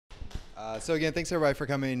So again, thanks everybody for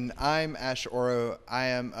coming. I'm Ashe Oro. I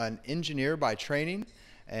am an engineer by training,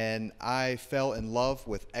 and I fell in love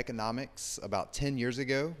with economics about 10 years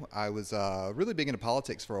ago. I was really big into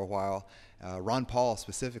politics for a while, Ron Paul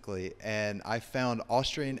specifically, and I found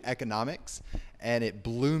Austrian Economics, and it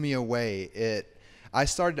blew me away. I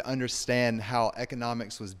started to understand how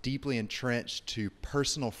economics was deeply entrenched to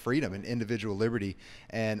personal freedom and individual liberty,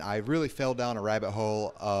 and I really fell down a rabbit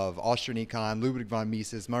hole of Austrian Econ, Ludwig von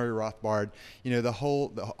Mises, Murray Rothbard, you know,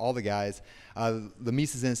 all the guys, the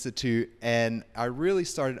Mises Institute, and I really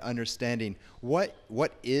started understanding what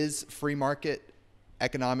is free market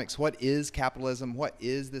economics, what is capitalism, what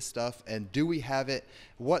is this stuff, and do we have it?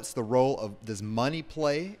 What's the role of, does money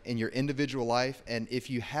play in your individual life? And if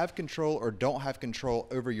you have control or don't have control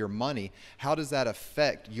over your money, how does that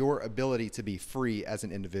affect your ability to be free as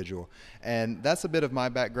an individual? And that's a bit of my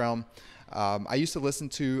background. I used to listen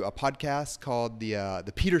to a podcast called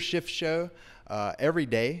the Peter Schiff Show every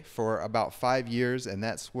day for about 5 years, and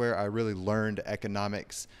that's where I really learned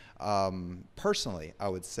economics personally, I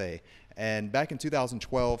would say. And back in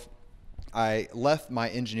 2012, I left my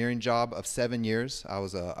engineering job of 7 years. I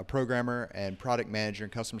was a programmer and product manager in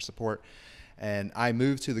customer support. And I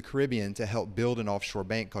moved to the Caribbean to help build an offshore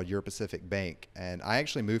bank called Euro Pacific Bank. And I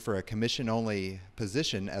actually moved for a commission-only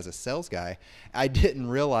position as a sales guy. I didn't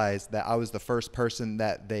realize that I was the first person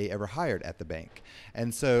that they ever hired at the bank.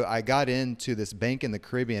 And so I got into this bank in the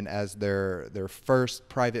Caribbean as their first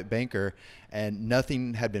private banker, and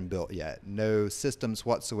nothing had been built yet. No systems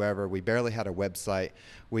whatsoever. We barely had a website.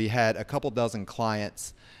 We had a couple dozen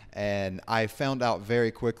clients. And I found out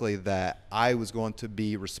very quickly that I was going to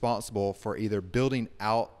be responsible for either building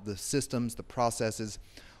out the systems, the processes,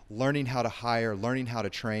 learning how to hire, learning how to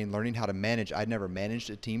train, learning how to manage. I'd never managed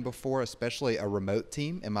a team before, especially a remote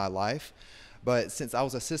team in my life. But since I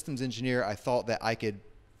was a systems engineer, I thought that I could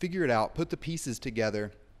figure it out, put the pieces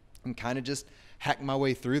together, and kind of just hack my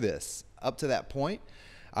way through this. Up to that point,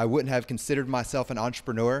 I wouldn't have considered myself an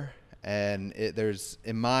entrepreneur. And there's,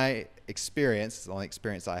 in my experience, it's the only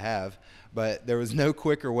experience I have, but there was no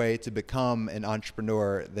quicker way to become an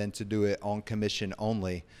entrepreneur than to do it on commission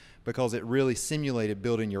only, because it really simulated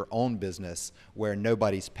building your own business where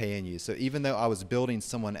nobody's paying you. So even though I was building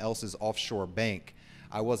someone else's offshore bank,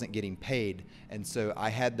 I wasn't getting paid. And so I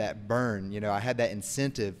had that burn, I had that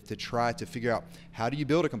incentive to try to figure out, how do you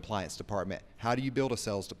build a compliance department? How do you build a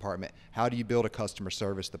sales department? How do you build a customer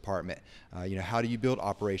service department? How do you build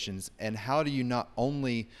operations? And how do you not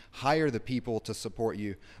only hire the people to support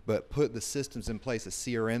you, but put the systems in place, a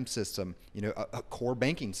CRM system, a core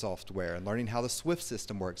banking software, and learning how the SWIFT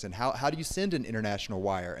system works, and how do you send an international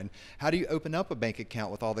wire, and how do you open up a bank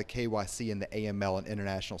account with all the KYC and the AML and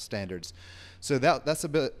international standards. So that's a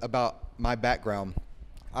bit about my background.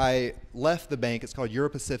 I left the bank. It's called Euro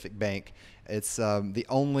Pacific Bank. It's the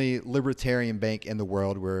only libertarian bank in the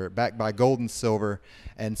world. We're backed by gold and silver.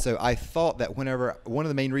 And so I thought that one of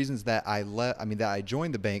the main reasons that I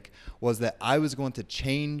joined the bank was that I was going to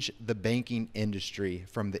change the banking industry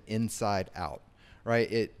from the inside out.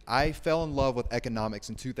 Right? I fell in love with economics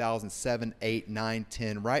in 2007, 8, 9,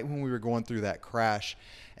 10, right when we were going through that crash.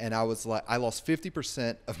 And I lost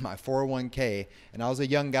 50% of my 401k, and I was a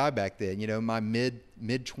young guy back then, my mid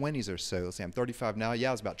 20s or so. Let's see, I'm 35 now. Yeah,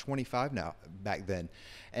 I was about 25 now back then.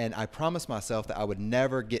 And I promised myself that I would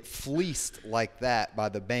never get fleeced like that by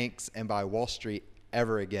the banks and by Wall Street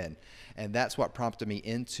ever again. And that's what prompted me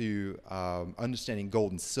into understanding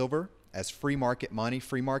gold and silver as free market money,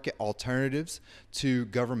 free market alternatives to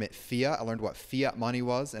government fiat. I learned what fiat money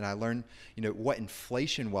was, and I learned, what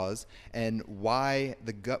inflation was, and why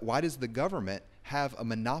does the government have a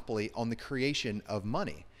monopoly on the creation of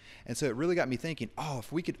money? And so it really got me thinking,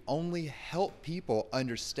 if we could only help people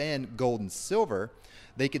understand gold and silver,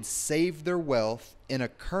 they could save their wealth in a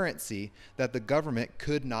currency that the government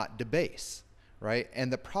could not debase, right?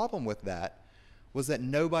 And the problem with that was that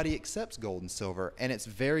nobody accepts gold and silver, and it's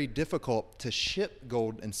very difficult to ship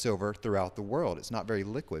gold and silver throughout the world. It's not very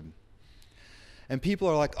liquid. And people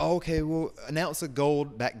are like, okay, well, an ounce of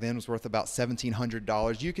gold back then was worth about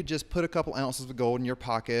 $1,700. You could just put a couple ounces of gold in your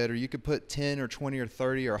pocket, or you could put 10 or 20 or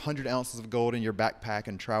 30 or 100 ounces of gold in your backpack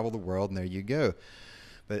and travel the world, and there you go.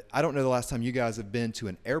 But I don't know the last time you guys have been to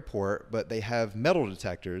an airport, but they have metal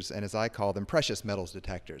detectors, and as I call them, precious metals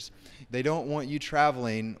detectors. They don't want you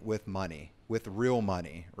traveling with money, with real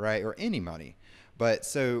money, right, or any money. But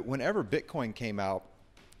so whenever Bitcoin came out,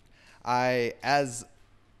 as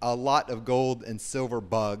a lot of gold and silver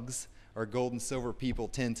bugs, or gold and silver people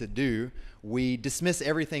tend to do, we dismiss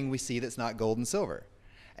everything we see that's not gold and silver.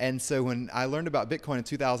 And so when I learned about Bitcoin in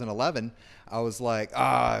 2011, I was like,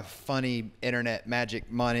 ah, funny internet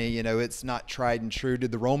magic money. You know, it's not tried and true.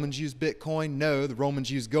 Did the Romans use Bitcoin? No, the Romans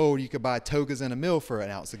used gold. You could buy togas in a mill for an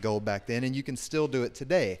ounce of gold back then, and you can still do it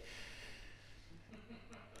today.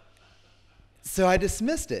 So I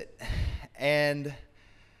dismissed it. And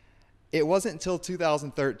it wasn't until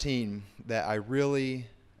 2013 that I really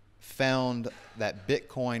found that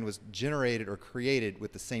Bitcoin was generated or created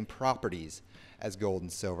with the same properties as gold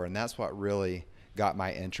and silver, and that's what really got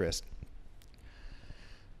my interest.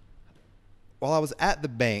 While I was at the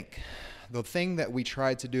bank, the thing that we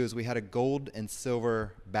tried to do is we had a gold and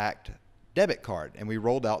silver backed debit card, and we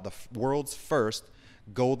rolled out the world's first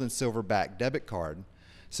gold and silver backed debit card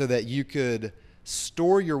so that you could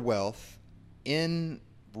store your wealth in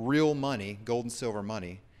real money, gold and silver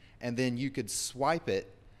money, and then you could swipe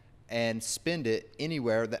it and spend it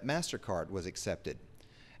anywhere that MasterCard was accepted.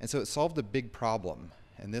 And so it solved a big problem.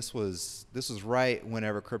 And this was right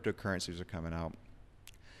whenever cryptocurrencies are coming out.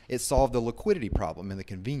 It solved the liquidity problem and the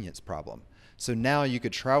convenience problem. So now you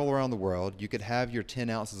could travel around the world, you could have your 10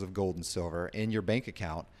 ounces of gold and silver in your bank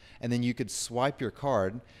account, and then you could swipe your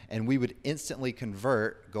card and we would instantly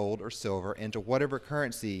convert gold or silver into whatever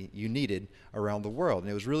currency you needed around the world. And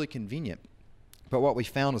it was really convenient. But what we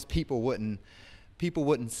found was people wouldn't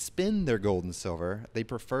spend their gold and silver. They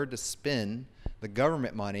preferred to spend the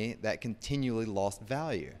government money that continually lost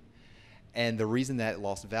value. And the reason that it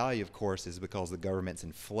lost value, of course, is because the governments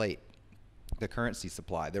inflate the currency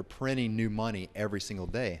supply. They're printing new money every single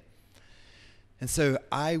day. And so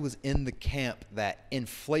I was in the camp that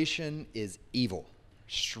inflation is evil.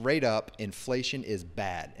 Straight up, inflation is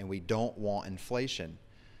bad, and we don't want inflation.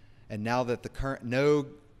 And now that no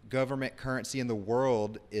government currency in the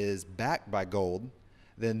world is backed by gold,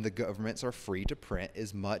 then the governments are free to print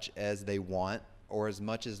as much as they want or as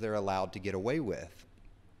much as they're allowed to get away with.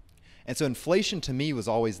 And so inflation to me was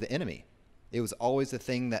always the enemy. It was always the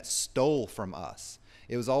thing that stole from us.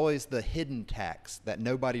 It was always the hidden tax that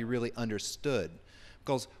nobody really understood.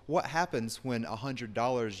 Because what happens when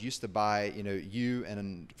 $100 used to buy, you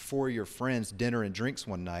and 4 of your friends dinner and drinks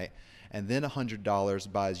one night, and then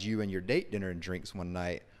 $100 buys you and your date dinner and drinks one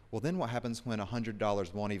night? Well, then what happens when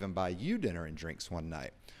 $100 won't even buy you dinner and drinks one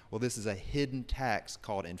night? Well, this is a hidden tax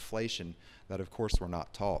called inflation that, of course, we're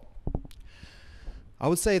not taught. I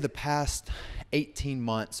would say the past 18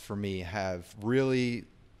 months for me have really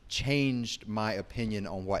changed my opinion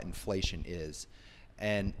on what inflation is.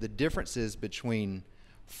 And the differences between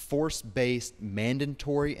force-based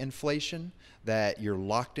mandatory inflation, that you're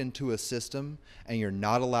locked into a system and you're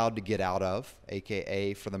not allowed to get out of,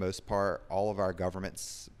 aka for the most part all of our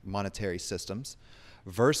government's monetary systems,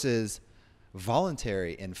 versus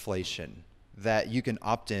voluntary inflation that you can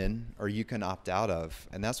opt in or you can opt out of.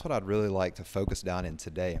 And that's what I'd really like to focus down in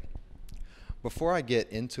today. Before I get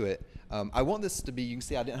into it, I want this to be, you can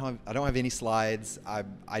see I don't have any slides.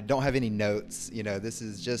 I don't have any notes. This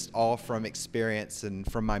is just all from experience and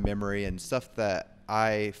from my memory and stuff that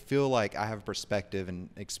I feel like I have a perspective and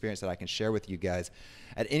experience that I can share with you guys.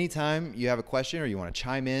 At any time you have a question or you want to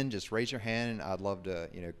chime in, just raise your hand and I'd love to,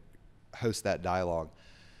 host that dialogue.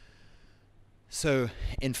 So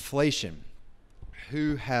inflation.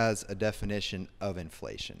 Who has a definition of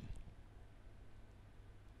inflation?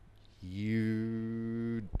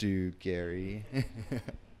 You do, Gary. Well,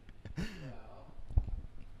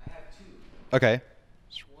 I have two. Okay.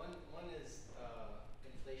 One is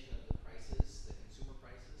inflation of the prices, the consumer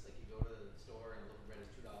prices. Like you go to the store and a loaf of bread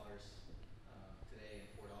is $2 today and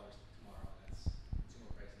 $4 tomorrow. That's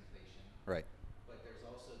consumer price inflation. Right. But there's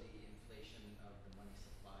also the inflation of the money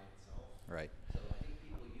supply itself. Right. So I think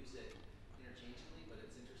people use it interchangeably, but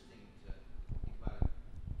it's interesting to think about it.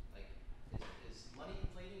 Like, is money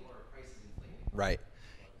inflating or are prices inflating? Right.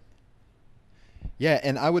 Yeah,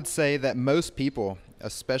 and I would say that most people,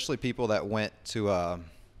 especially people that went to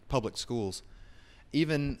public schools,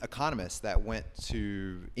 even economists that went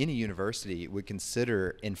to any university would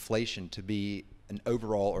consider inflation to be an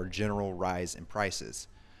overall or general rise in prices.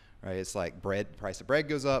 Right? It's like bread, the price of bread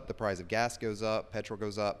goes up, the price of gas goes up, petrol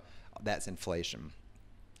goes up. That's inflation.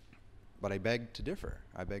 But I beg to differ.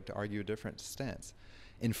 I beg to argue a different stance.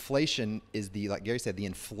 Inflation is like Gary said, the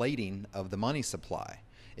inflating of the money supply.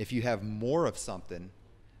 If you have more of something,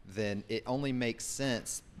 then it only makes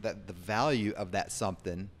sense that the value of that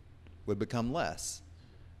something would become less,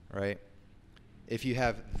 right? If you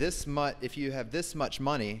have this much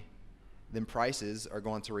money, then prices are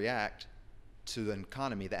going to react to an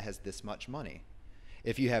economy that has this much money.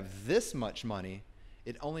 If you have this much money,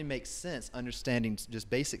 it only makes sense, understanding just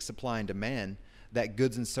basic supply and demand, that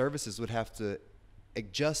goods and services would have to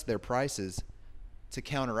adjust their prices to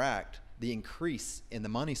counteract the increase in the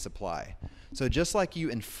money supply. So just like you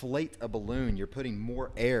inflate a balloon, you're putting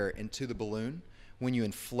more air into the balloon. When you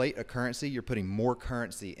inflate a currency, you're putting more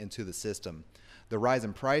currency into the system. The rise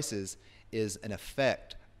in prices is an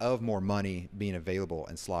effect of more money being available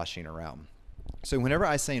and sloshing around. So whenever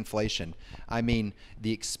I say inflation, I mean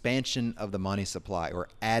the expansion of the money supply, or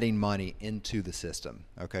adding money into the system,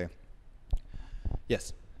 okay?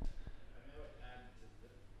 Yes? I mean, I would add to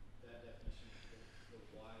that definition the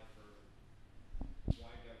why for why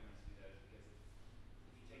governments do that is because if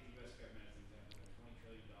you take the U.S. government as an example, they're $20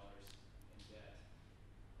 trillion in debt,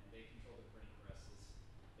 and they control the printing presses.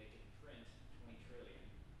 They can print 20 trillion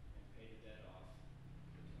and pay the debt off.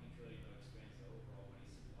 The 20 trillion though expands the overall money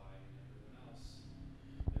supply, and everyone else,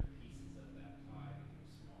 their pieces of that pie become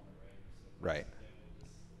smaller, right? So for Right. example, this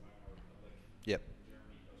is the Weimar Republic Yep. in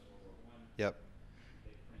Germany post World War I. Yep.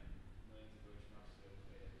 They print millions of Deutschmarks to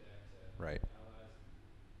pay the debt to Right. allies.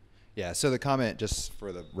 Yeah, so the comment, just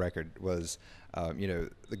for the record, was, the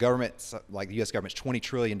government, like the U.S. government's $20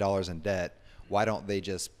 trillion in debt. Why don't they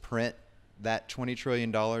just print that $20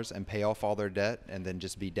 trillion and pay off all their debt and then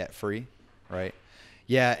just be debt free, right?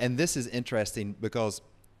 Yeah, and this is interesting because,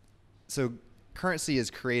 so currency is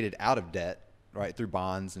created out of debt, right, through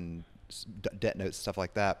bonds and debt notes, stuff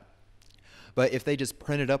like that. But if they just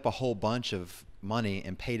printed up a whole bunch of money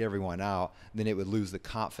and paid everyone out, then it would lose the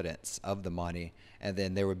confidence of the money, and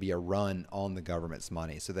then there would be a run on the government's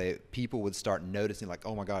money. So people would start noticing, like,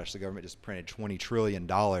 oh my gosh, the government just printed $20 trillion.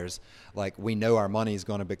 Like, we know our money is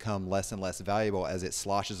going to become less and less valuable as it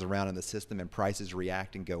sloshes around in the system and prices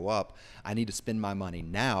react and go up. I need to spend my money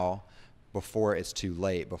now before it's too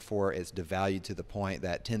late, before it's devalued to the point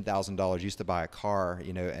that $10,000 used to buy a car,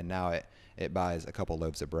 and now it buys a couple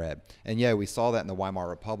loaves of bread. And yeah, we saw that in the Weimar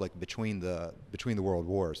Republic between the world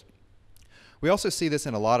wars. We also see this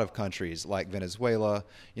in a lot of countries like Venezuela,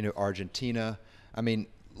 Argentina. I mean,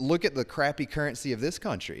 look at the crappy currency of this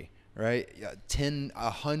country, right?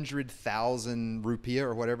 100,000 rupiah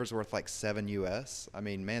or whatever's worth like 7 US. I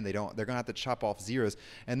mean, man, they're going to have to chop off zeros.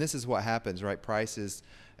 And this is what happens, right? Prices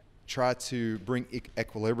try to bring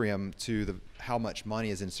equilibrium to how much money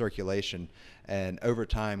is in circulation, and over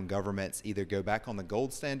time governments either go back on the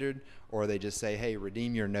gold standard, or they just say, hey,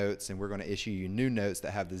 redeem your notes and we're going to issue you new notes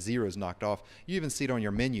that have the zeros knocked off. You even see it on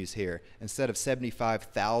your menus here. Instead of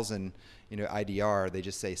 75,000 IDR, they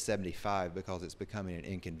just say 75 because it's becoming an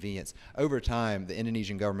inconvenience. Over time, the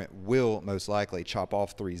Indonesian government will most likely chop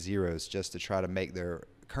off 3 zeros just to try to make their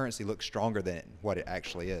currency look stronger than what it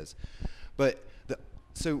actually is.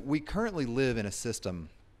 So we currently live in a system,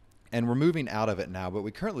 and we're moving out of it now, but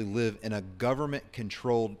we currently live in a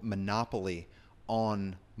government-controlled monopoly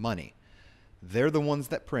on money. They're the ones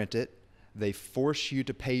that print it. They force you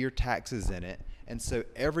to pay your taxes in it. And so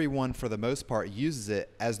everyone, for the most part, uses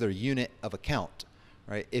it as their unit of account,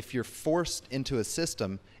 right? If you're forced into a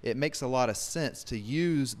system, it makes a lot of sense to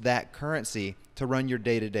use that currency to run your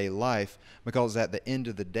day-to-day life, because at the end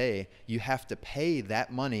of the day, you have to pay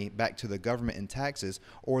that money back to the government in taxes,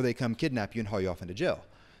 or they come kidnap you and haul you off into jail.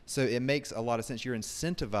 So it makes a lot of sense. You're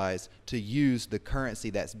incentivized to use the currency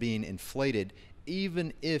that's being inflated,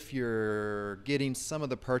 even if you're getting some of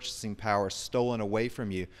the purchasing power stolen away from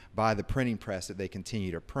you by the printing press that they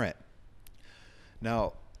continue to print.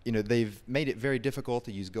 Now, they've made it very difficult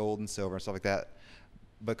to use gold and silver and stuff like that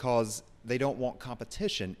because they don't want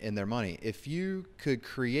competition in their money. If you could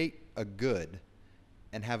create a good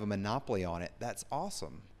and have a monopoly on it, that's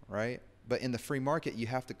awesome, right? But in the free market, you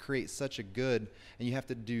have to create such a good, and you have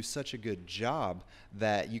to do such a good job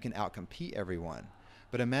that you can outcompete everyone.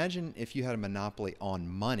 But imagine if you had a monopoly on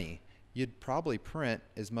money, you'd probably print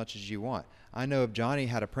as much as you want. I know if Johnny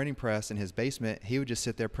had a printing press in his basement, he would just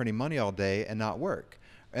sit there printing money all day and not work.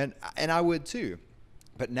 And I would too.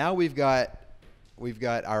 But now we've got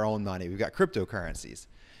our own money. We've got cryptocurrencies.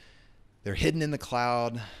 They're hidden in the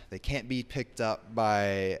cloud. They can't be picked up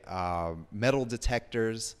by metal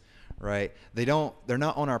detectors, right? They're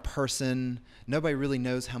not on our person. Nobody really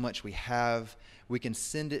knows how much we have. We can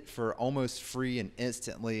send it for almost free and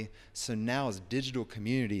instantly. So now as digital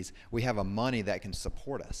communities, we have a money that can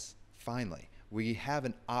support us. Finally, we have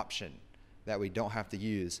an option that we don't have to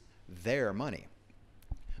use their money.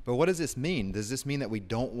 But what does this mean? Does this mean that we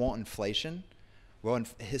don't want inflation? Well,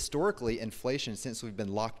 historically, inflation, since we've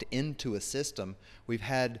been locked into a system, we've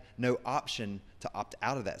had no option to opt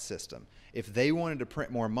out of that system. If they wanted to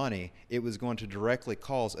print more money, it was going to directly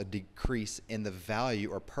cause a decrease in the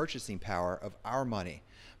value or purchasing power of our money.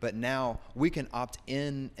 But now we can opt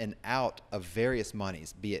in and out of various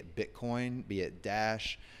monies, be it Bitcoin, be it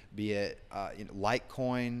Dash, be it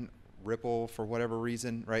Litecoin, Ripple for whatever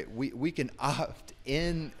reason, right? We can opt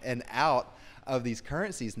in and out of these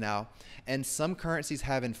currencies now. And some currencies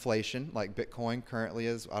have inflation, like Bitcoin currently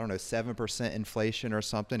is, I don't know, 7% inflation or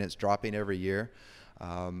something. It's dropping every year.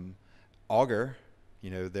 Augur,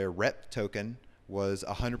 their rep token was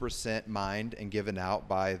 100% mined and given out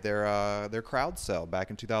by their crowd sale back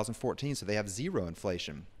in 2014. So they have zero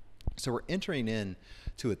inflation. So we're entering in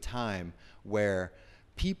to a time where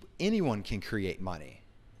anyone can create money.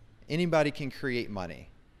 Anybody can create money.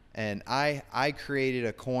 And I created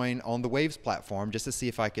a coin on the Waves platform just to see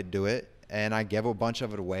if I could do it. And I gave a bunch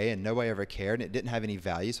of it away and nobody ever cared and it didn't have any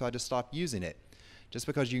value. So I just stopped using it. Just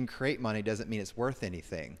because you can create money doesn't mean it's worth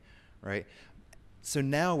anything, right? So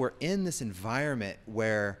now we're in this environment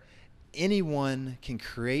where anyone can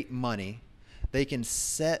create money. They can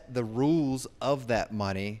set the rules of that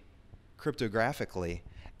money cryptographically,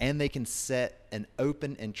 and they can set an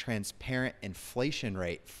open and transparent inflation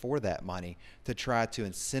rate for that money to try to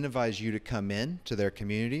incentivize you to come in to their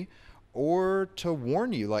community, or to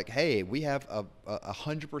warn you like, hey, we have a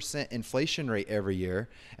 100% inflation rate every year.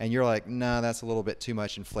 And you're like, nah, that's a little bit too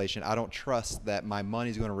much inflation. I don't trust that my money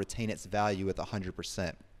is going to retain its value at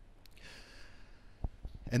 100%.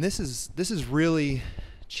 And this is really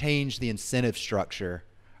changed the incentive structure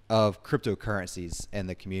of cryptocurrencies and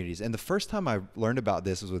the communities. And the first time I learned about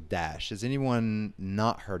this was with Dash. Has anyone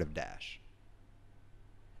not heard of Dash?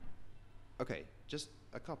 Okay, just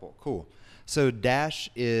a couple. Cool. So Dash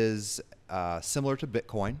is similar to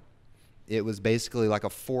Bitcoin. It was basically like a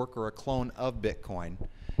fork or a clone of Bitcoin.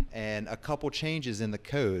 And a couple changes in the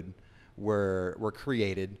code were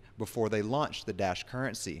created before they launched the Dash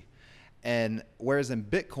currency. And whereas in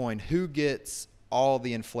Bitcoin, who gets all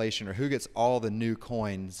the inflation or who gets all the new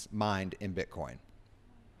coins mined in Bitcoin?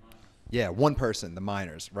 Yeah, one person, the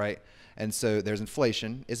miners, right? And so there's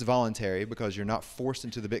inflation. It's voluntary because you're not forced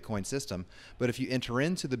into the Bitcoin system. But if you enter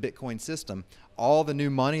into the Bitcoin system, all the new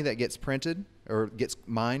money that gets printed or gets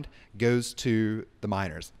mined goes to the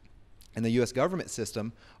miners. In the US government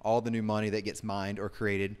system, all the new money that gets mined or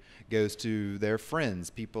created goes to their friends,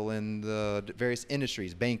 people in the various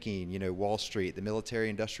industries, banking, Wall Street, the military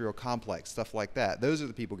industrial complex, stuff like that. Those are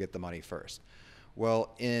the people who get the money first.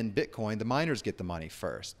 Well, in Bitcoin, the miners get the money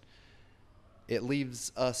first. It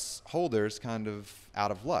leaves us holders kind of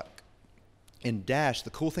out of luck. In Dash, the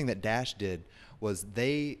cool thing that Dash did was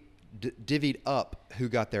they divvied up who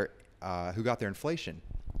got their inflation.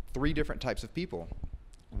 3 different types of people.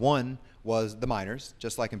 One was the miners,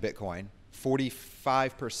 just like in Bitcoin.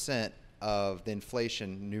 45% of the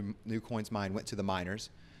inflation, new coins mined, went to the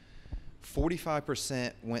miners.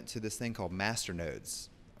 45% went to this thing called masternodes.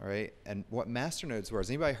 All right, and what masternodes were? Has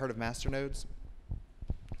anybody heard of masternodes?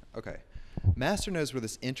 Okay. Masternodes were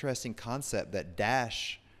this interesting concept that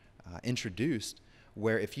Dash introduced,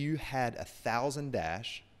 where if you had 1,000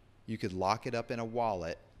 Dash, you could lock it up in a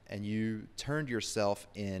wallet, and you turned yourself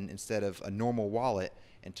instead of a normal wallet,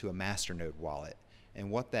 into a masternode wallet.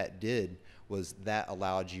 And what that did was that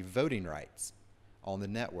allowed you voting rights on the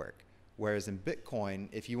network. Whereas in Bitcoin,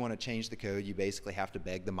 if you want to change the code, you basically have to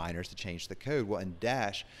beg the miners to change the code. Well, in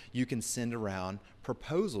Dash, you can send around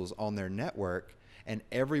proposals on their network, and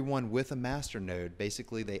everyone with a masternode,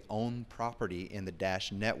 basically they own property in the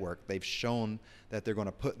Dash network. They've shown that they're going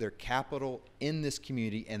to put their capital in this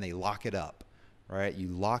community, and they lock it up, right? You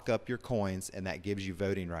lock up your coins, and that gives you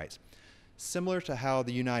voting rights. Similar to how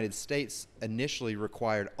the United States initially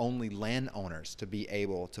required only landowners to be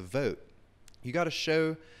able to vote. You got to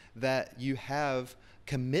show that you have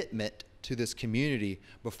commitment to this community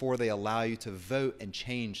before they allow you to vote and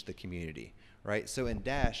change the community, right? So in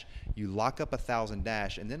Dash, you lock up 1,000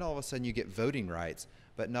 Dash, and then all of a sudden you get voting rights.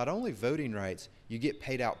 But not only voting rights, you get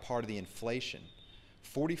paid out part of the inflation.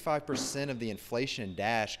 45% of the inflation in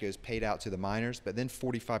Dash goes paid out to the miners, but then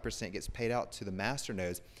 45% gets paid out to the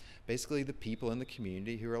masternodes. Basically the people in the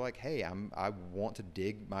community who are like, hey, I want to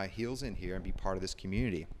dig my heels in here and be part of this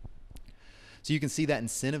community. So you can see that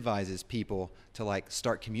incentivizes people to like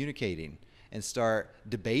start communicating and start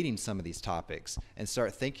debating some of these topics and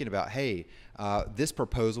start thinking about, hey, this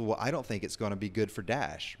proposal, well, I don't think it's going to be good for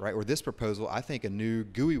Dash, right? Or this proposal, I think a new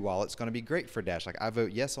GUI wallet's going to be great for Dash. Like I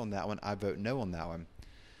vote yes on that one, I vote no on that one.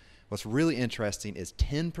 What's really interesting is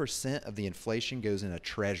 10% of the inflation goes in a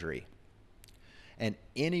treasury. And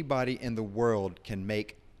anybody in the world can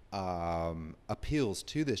make appeals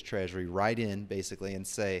to this treasury, write in basically and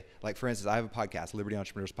say, like for instance, I have a podcast, Liberty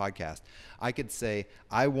Entrepreneurs Podcast. I could say,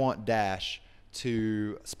 I want Dash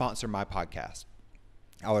to sponsor my podcast.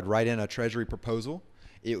 I would write in a treasury proposal.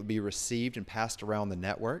 It would be received and passed around the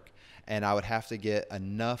network. And I would have to get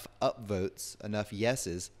enough upvotes, enough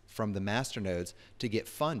yeses from the masternodes to get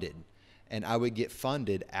funded. and I would get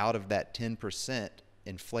funded out of that 10%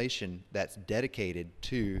 inflation that's dedicated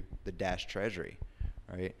to the Dash treasury,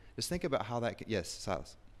 right? Just think about how that could, yes,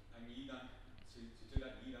 Silas. And you don't, to do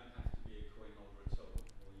that, you don't have to be a coin holder at all, or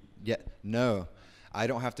you? Yeah, no, I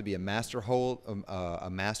don't have to be a a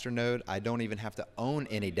master node. I don't even have to own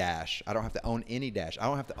any Dash. I don't have to own any Dash. I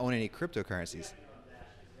don't have to own any cryptocurrencies.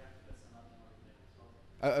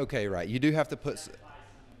 Okay, right. You do have to put.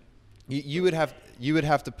 You would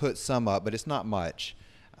have to put some up, but it's not much.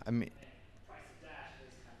 I mean,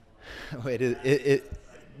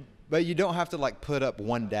 but you don't have to like put up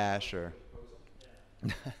one Dash or.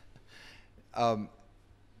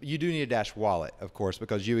 You do need a Dash wallet, of course,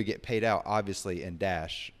 because you would get paid out obviously in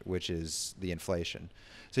Dash, which is the inflation.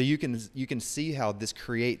 So you can see how this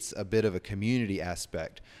creates a bit of a community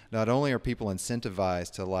aspect. Not only are people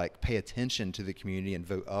incentivized to like pay attention to the community and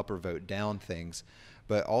vote up or vote down things,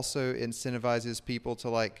 but also incentivizes people to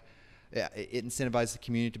like, it incentivizes the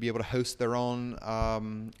community to be able to host their own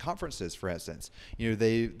conferences, for instance. You know,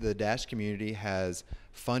 the Dash community has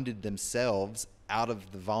funded themselves out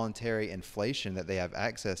of the voluntary inflation that they have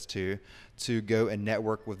access to go and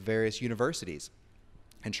network with various universities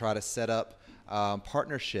and try to set up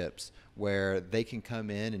partnerships where they can come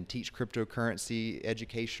in and teach cryptocurrency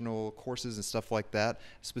educational courses and stuff like that,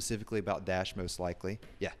 specifically about Dash most likely.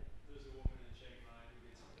 Yeah. There's a woman in Chiang Mai who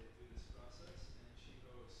gets paid through this process, and she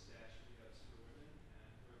hosts Dash meetups for women,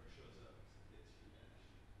 and whoever shows up gets free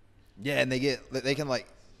Dash. Yeah, and they can like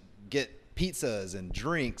get pizzas and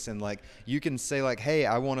drinks, and like you can say like, hey,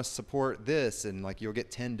 I want to support this, and like you'll get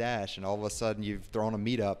 10 Dash, and all of a sudden you've thrown a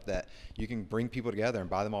meetup that you can bring people together and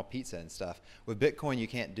buy them all pizza and stuff. With Bitcoin, you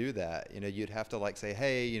can't do that. You know, you'd have to like say,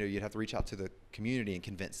 hey, you know, you'd have to reach out to the community and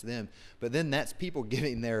convince them. But then that's people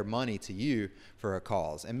giving their money to you for a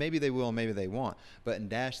cause, and maybe they will, maybe they won't. But in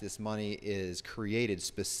Dash, this money is created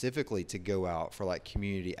specifically to go out for like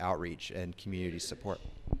community outreach and community support.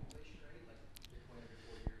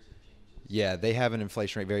 Yeah, they have an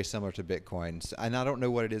inflation rate very similar to Bitcoin, and I don't know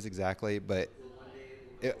what it is exactly, but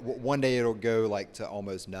one day it'll go like to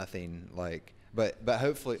almost nothing. Like, but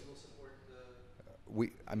hopefully,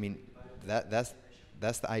 I mean, that's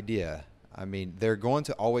the idea. I mean, they're going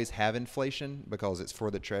to always have inflation because it's for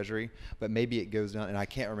the treasury, but maybe it goes down, and I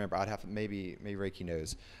can't remember. I'd have to maybe Reiki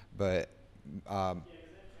knows, but.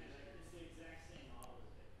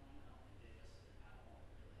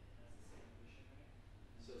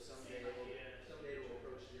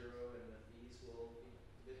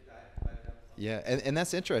 Yeah, and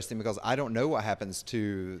that's interesting because I don't know what happens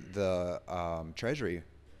to the treasury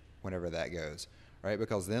whenever that goes, right?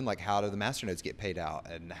 Because then, like, how do the masternodes get paid out,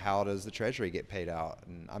 and how does the treasury get paid out?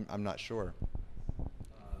 And I'm not sure.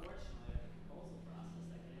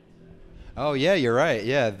 Oh yeah, you're right.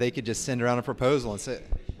 Yeah, they could just send around a proposal and say,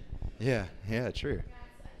 yeah, true.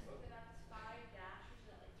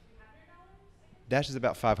 Dash is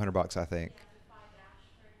about $500, I think.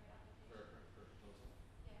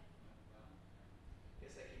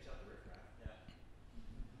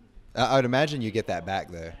 I would imagine you get that back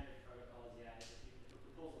though.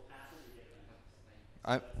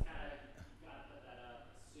 I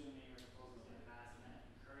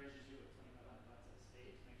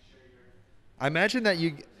imagine that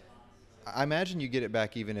I imagine you get it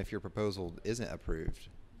back even if your proposal isn't approved.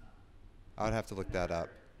 I would have to look that up.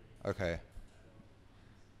 Okay.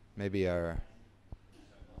 Maybe our.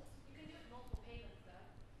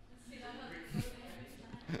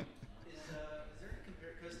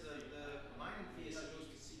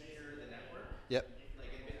 Yep.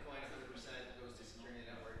 Like in Bitcoin, 100% goes to securing the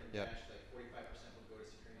network, and Yep. Dash, like 45% would go to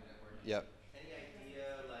securing the network. Yep. Any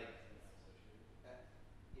idea, like,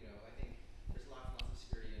 you know, I think there's lots and lots of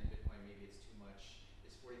security in Bitcoin. Maybe it's too much.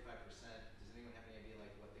 Is 45%? Does anyone have any idea,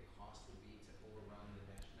 like, what the cost would be to overrun the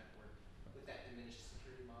Dash network with that diminished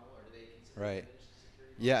security model, or do they consider Right. it diminished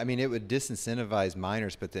security model? Yeah, I mean, it would disincentivize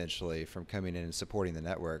miners potentially from coming in and supporting the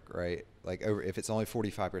network, right? Like, if it's only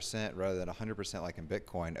 45% rather than 100% like in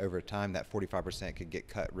Bitcoin, over time that 45% could get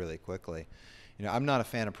cut really quickly. You know, I'm not a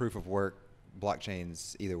fan of proof of work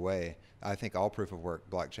blockchains either way. I think all proof of work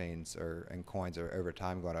blockchains and coins are over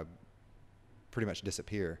time going to pretty much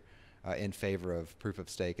disappear in favor of proof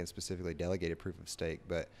of stake, and specifically delegated proof of stake.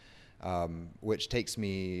 But which takes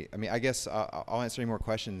me, I mean, I guess I'll answer any more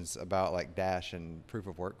questions about like Dash and proof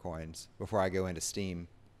of work coins before I go into Steam.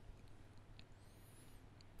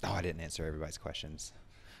 Oh, I didn't answer everybody's questions.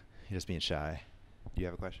 You're just being shy. Do you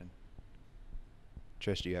have a question?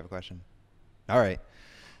 Trish, do you have a question? All right.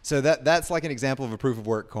 So that's like an example of a proof of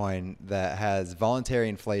work coin that has voluntary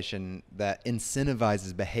inflation that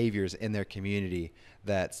incentivizes behaviors in their community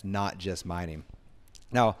that's not just mining.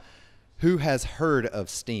 Now, Who has heard of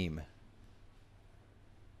Steam?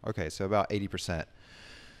 Okay, so about 80%.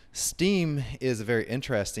 Steam is a very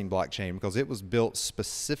interesting blockchain because it was built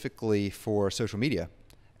specifically for social media.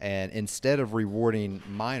 And instead of rewarding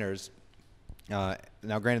miners, now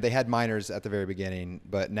granted they had miners at the very beginning,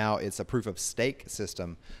 but now it's a proof of stake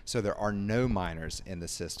system, so there are no miners in the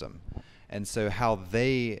system. And so how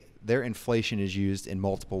their inflation is used in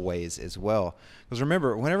multiple ways as well. Because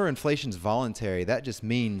remember, whenever inflation is voluntary, that just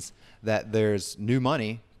means that there's new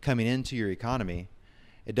money coming into your economy.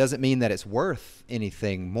 It doesn't mean that it's worth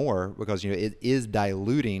anything more, because it is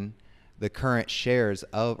diluting the current shares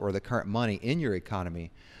of, or the current money in your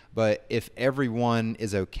economy. But if everyone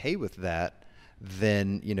is okay with that,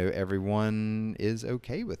 then everyone is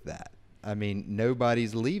okay with that. I mean,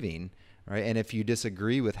 nobody's leaving, right? And if you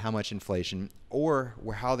disagree with how much inflation or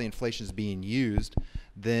how the inflation is being used,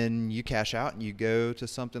 then you cash out and you go to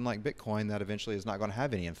something like Bitcoin that eventually is not going to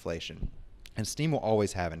have any inflation. And Steam will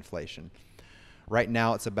always have inflation. Right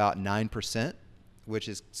now it's about 9%, which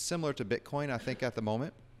is similar to Bitcoin, I think, at the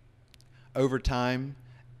moment. Over time,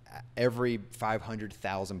 every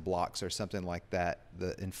 500,000 blocks or something like that,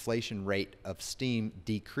 the inflation rate of Steam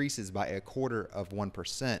decreases by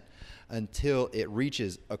 1/4% until it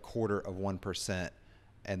reaches 1/4%,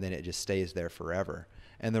 and then it just stays there forever.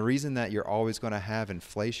 And the reason that you're always going to have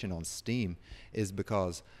inflation on Steam is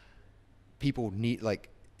because people need, like,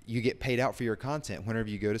 you get paid out for your content. Whenever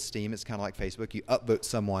you go to Steam, it's kind of like Facebook. You upvote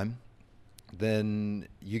someone, then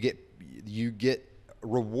you get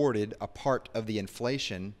rewarded a part of the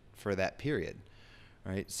inflation for that period,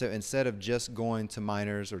 right? So instead of just going to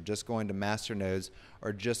miners or just going to master nodes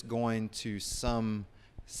or just going to some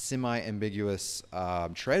semi-ambiguous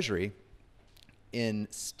treasury, in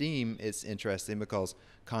Steam it's interesting because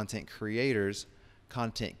content creators,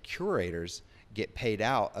 content curators get paid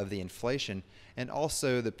out of the inflation, and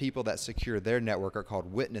also the people that secure their network are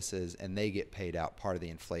called witnesses, and they get paid out part of the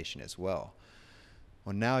inflation as well.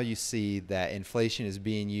 Well, now you see that inflation is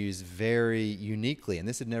being used very uniquely, and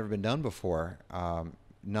this had never been done before,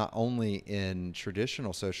 not only in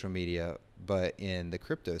traditional social media, but in the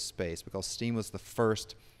crypto space, because Steam was the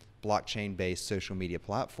first blockchain-based social media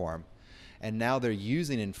platform. And now they're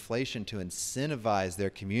using inflation to incentivize their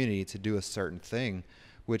community to do a certain thing,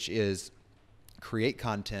 which is create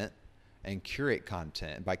content and curate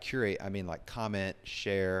content. And by curate, I mean like comment,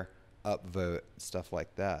 share, upvote, stuff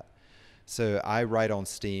like that. So I write on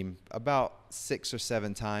Steam about 6 or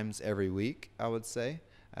 7 times every week, I would say,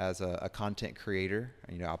 as a content creator.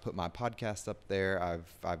 I'll put my podcast up there.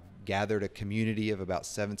 I've gathered a community of about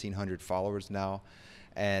 1,700 followers now,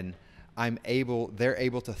 and they're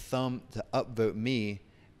able to upvote me,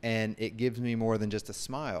 and it gives me more than just a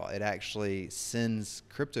smile. It actually sends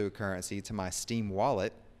cryptocurrency to my Steam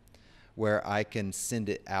wallet, where I can send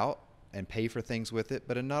it out and pay for things with it.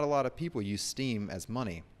 But not a lot of people use Steam as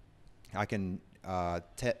money. I can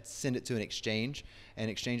send it to an exchange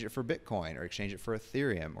and exchange it for Bitcoin, or exchange it for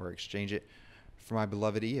Ethereum, or exchange it for my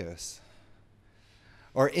beloved EOS,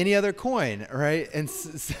 or any other coin, right? And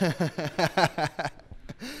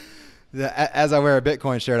as I wear a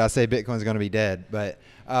Bitcoin shirt, I say Bitcoin's going to be dead, but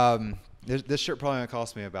this shirt probably going to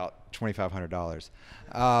cost me about $2,500.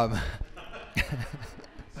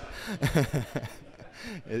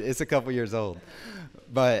 It's a couple years old,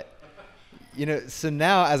 but so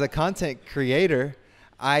now as a content creator,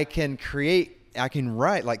 I can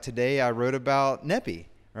write. Like today I wrote about Nepi,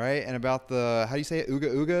 right? And about how do you say it?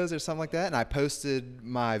 Ooga Oogas or something like that. And I posted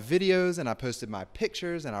my videos and I posted my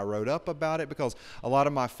pictures and I wrote up about it, because a lot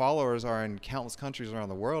of my followers are in countless countries around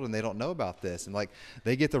the world and they don't know about this. And like,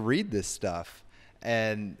 they get to read this stuff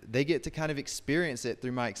and they get to kind of experience it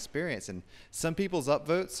through my experience. And some people's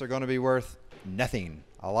upvotes are going to be worth nothing.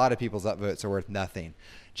 A lot of people's upvotes are worth nothing.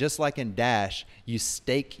 Just like in Dash, you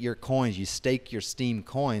stake your coins, you stake your Steam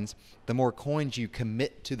coins. The more coins you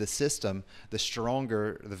commit to the system, the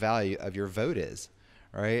stronger the value of your vote is,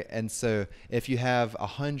 right? And so if you have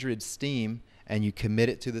 100 Steam and you commit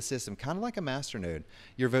it to the system, kind of like a masternode,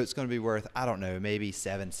 your vote's going to be worth, I don't know, maybe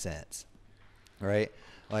 7 cents, right?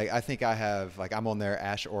 Like I think I have, like I'm on there,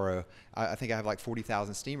 Ashe Oro. I think I have like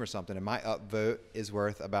 40,000 Steam or something, and my upvote is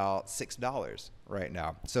worth about $6 right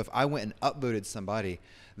now. So if I went and upvoted somebody,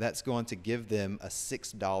 that's going to give them a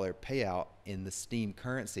 $6 payout in the Steam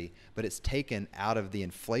currency, but it's taken out of the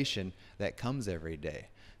inflation that comes every day.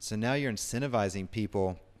 So now you're incentivizing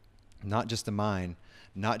people not just to mine,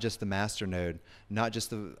 not just the masternode, not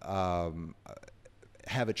just the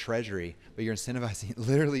have a treasury, but you're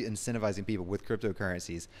literally incentivizing people with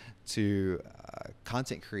cryptocurrencies to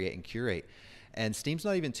content create and curate. And Steam's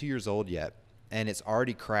not even 2 years old yet. and it's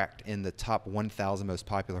already cracked in the top 1,000 most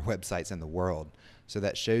popular websites in the world. So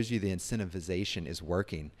that shows you the incentivization is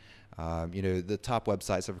working. The top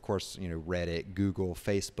websites, of course, Reddit, Google,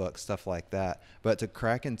 Facebook, stuff like that. But to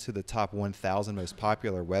crack into the top 1,000 most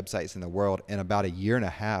popular websites in the world in about a year and a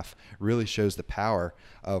half really shows the power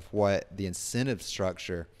of what the incentive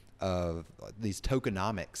structure of these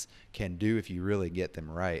tokenomics can do if you really get them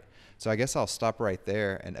right. So I guess I'll stop right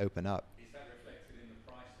there and open up. Is that reflected in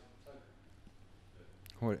the price of the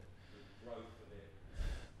token? What? The growth of it?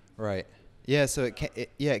 Right. Yeah. So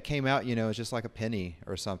it came out. It's just like a penny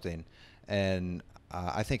or something, and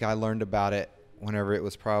I think I learned about it whenever it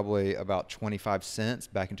was probably about 25 cents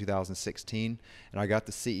back in 2016, and I got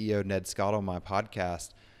the CEO Ned Scott on my podcast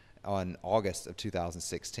on August of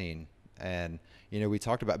 2016, and we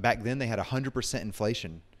talked about back then they had 100%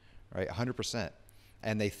 inflation, right? 100%,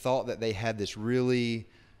 and they thought that they had this really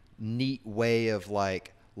neat way of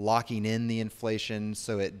like locking in the inflation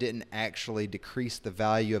so it didn't actually decrease the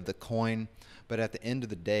value of the coin. But at the end of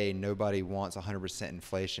the day, nobody wants 100%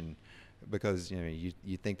 inflation because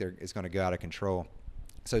you think it's going to go out of control.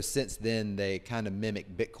 So since then, they kind of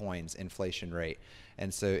mimic Bitcoin's inflation rate.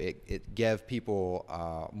 And so it gave people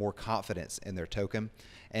more confidence in their token.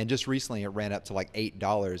 And just recently, it ran up to like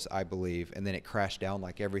 $8, I believe, and then it crashed down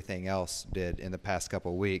like everything else did in the past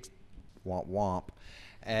couple of weeks. Womp womp.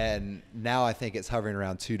 And now I think it's hovering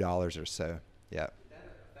around $2 or so. Yeah. Did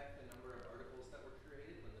that affect the number of articles that were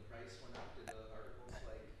created when the price went up? Did the articles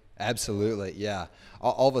like? Absolutely, yeah.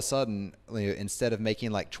 All of a sudden, instead of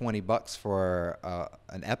making like $20 for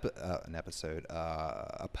an episode,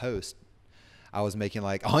 a post, I was making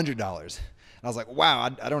like $100. And I was like, wow,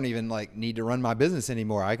 I don't even like need to run my business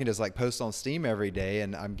anymore. I can just like post on Steam every day,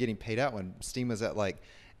 and I'm getting paid out when Steam was at like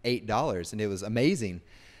 $8, and it was amazing.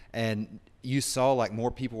 And you saw like more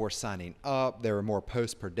people were signing up. There were more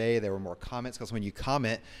posts per day. There were more comments, because when you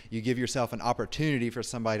comment, you give yourself an opportunity for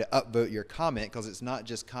somebody to upvote your comment, because it's not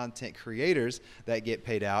just content creators that get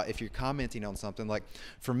paid out. If you're commenting on something, like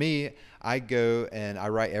for me, I go and I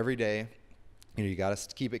write every day. You got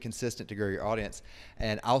to keep it consistent to grow your audience.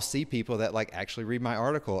 And I'll see people that like actually read my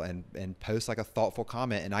article and post like a thoughtful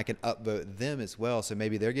comment, and I can upvote them as well. So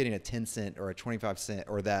maybe they're getting a 10 cent or a 25 cent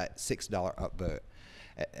or that $6 upvote.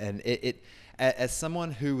 And as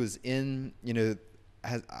someone who was in,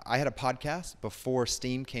 I had a podcast before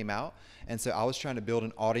Steam came out, and so I was trying to build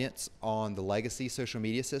an audience on the legacy social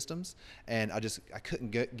media systems, and I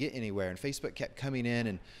couldn't get anywhere. And Facebook kept coming in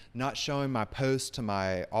and not showing my posts to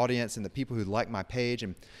my audience and the people who liked my page,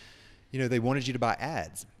 and they wanted you to buy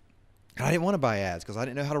ads. And I didn't want to buy ads because I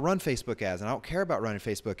didn't know how to run Facebook ads, and I don't care about running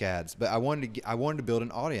Facebook ads. But I wanted to build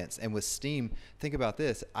an audience. And with Steam, think about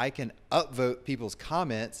this: I can upvote people's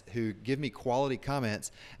comments who give me quality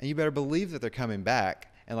comments, and you better believe that they're coming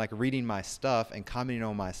back and like reading my stuff and commenting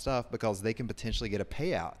on my stuff, because they can potentially get a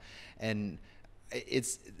payout. And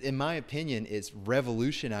it's, in my opinion, it's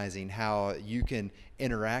revolutionizing how you can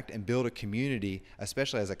interact and build a community,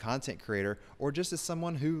 especially as a content creator or just as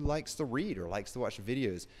someone who likes to read or likes to watch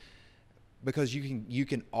videos. Because you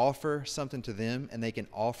can offer something to them and they can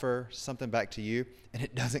offer something back to you, and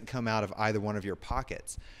it doesn't come out of either one of your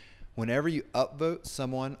pockets. Whenever you upvote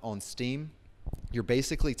someone on Steam, you're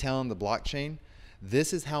basically telling the blockchain,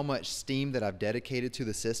 this is how much Steam that I've dedicated to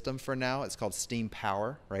the system for now. It's called Steam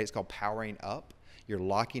Power, right? It's called powering up. You're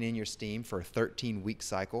locking in your Steam for a 13-week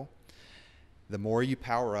cycle. The more you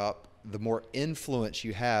power up, the more influence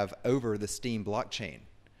you have over the Steam blockchain.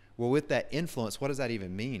 Well, with that influence, what does that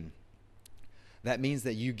even mean? That means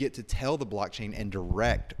that you get to tell the blockchain and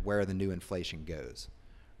direct where the new inflation goes,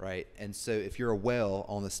 right? And so if you're a whale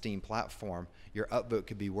on the Steam platform, your upvote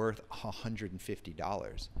could be worth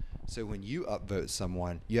 $150. So when you upvote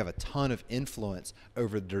someone, you have a ton of influence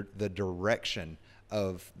over the direction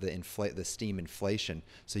of the Steam inflation.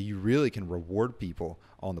 So you really can reward people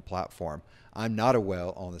on the platform. I'm not a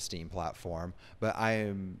whale on the Steam platform, but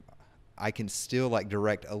I can still like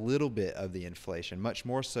direct a little bit of the inflation, much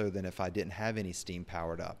more so than if I didn't have any Steam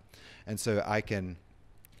powered up. And so I can,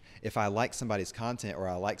 if I like somebody's content or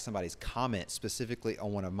I like somebody's comment specifically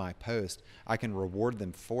on one of my posts, I can reward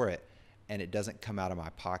them for it, and it doesn't come out of my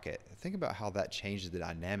pocket. Think about how that changes the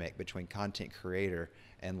dynamic between content creator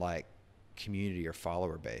and like community or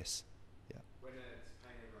follower base. Yeah. When it's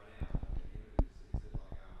paying everyone out, at the end of it, is it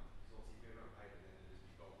like, so obviously if everyone paid, but then there's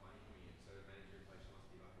just bulk money coming in, so managing inflation must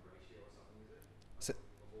be like a ratio or something, is it? So,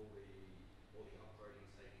 Of all the upgrading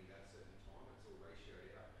taking that certain time, it's all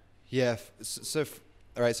ratioed out. yeah.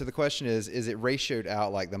 All right. So the question is it ratioed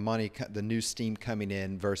out like the money, the new Steam coming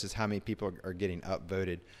in versus how many people are getting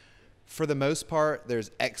upvoted? For the most part,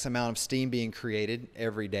 there's X amount of Steam being created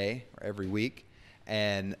every day or every week,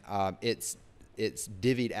 and it's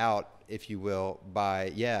divvied out, if you will, by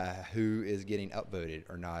who is getting upvoted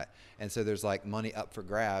or not. And so there's like money up for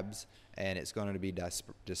grabs, and it's going to be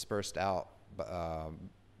dispersed out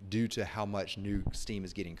due to how much new Steam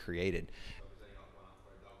is getting created.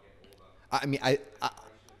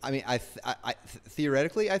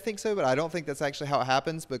 Theoretically, I think so, but I don't think that's actually how it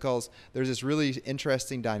happens, because there's this really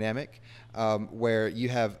interesting dynamic where you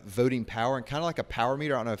have voting power and kind of like a power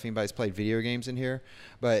meter. I don't know if anybody's played video games in here,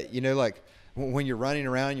 but you know, like when you're running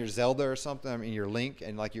around your Zelda or something, I mean your Link,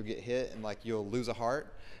 and like you'll get hit and like you'll lose a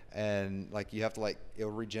heart, and like you have to it'll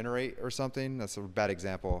regenerate or something. That's a bad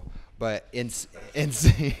example, but in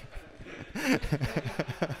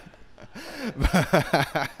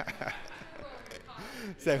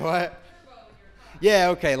Say what? Yeah,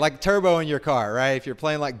 okay, like turbo in your car, right? If you're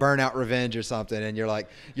playing like Burnout Revenge or something, and you're like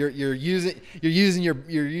you're using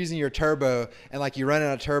your turbo, and like you run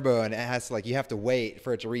out of turbo, and it has to, like, you have to wait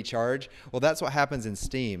for it to recharge. Well, that's what happens in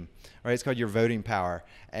Steam, right? It's called your voting power,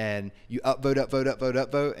 and you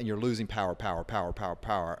upvote, and you're losing power,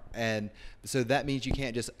 and so that means you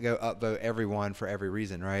can't just go upvote everyone for every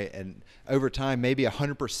reason, right? And over time, maybe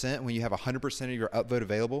 100%, when you have 100% of your upvote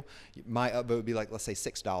available, my upvote would be like, let's say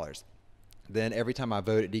 $6. Then every time I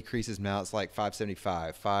vote, it decreases. Now it's like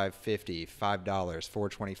 $5.75, $5.50, $5,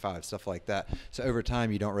 $4.25, stuff like that. So over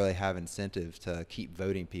time, you don't really have incentive to keep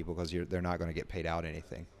voting people, because they're not going to get paid out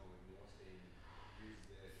anything.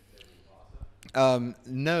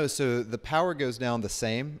 No, so the power goes down the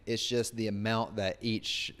same. It's just the amount that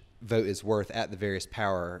each vote is worth at the various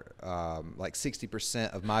power. Like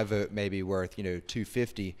 60% of my vote may be worth,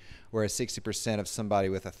 $2.50, whereas 60% of somebody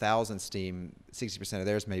with 1,000 Steam, 60% of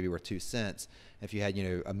theirs may be worth 2 cents. If you had,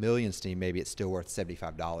 1 million Steam, maybe it's still worth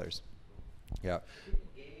 $75. Yeah. Are people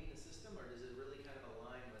gaming the system, or does it really kind of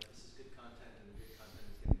align with this is good content and the good content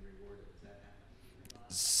is getting rewarded? Does that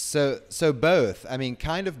happen? So both. I mean,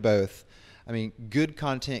 kind of both. I mean, good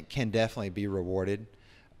content can definitely be rewarded.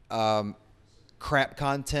 Crap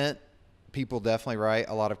content, people definitely write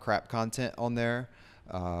a lot of crap content on there,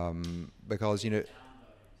 because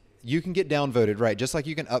you can get downvoted, right? Just like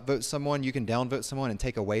you can upvote someone, you can downvote someone and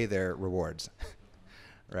take away their rewards,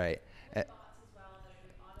 right? Bots as well that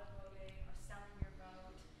are auto voting or selling your vote,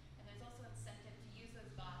 and there's also incentive to use those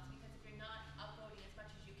bots, because if you're not upvoting as much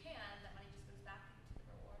as you can, that money just goes back into the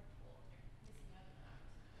reward pool, and you're missing out on that.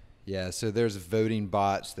 Yeah, so there's voting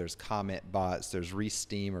bots, there's comment bots, there's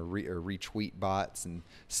re-steam or retweet bots and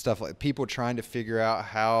stuff, like people trying to figure out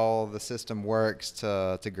how the system works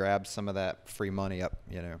to grab some of that free money up,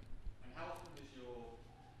 And how often does your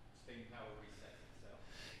Steam power reset itself?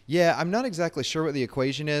 Yeah, I'm not exactly sure what the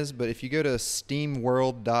equation is, but if you go to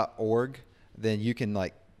steamworld.org, then you can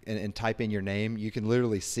and type in your name, you can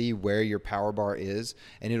literally see where your power bar is,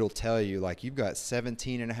 and it'll tell you like you've got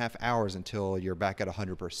 17 and a half hours until you're back at 100%. 24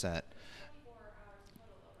 hours total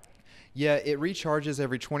though, right? Yeah, it recharges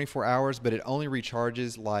every 24 hours, but it only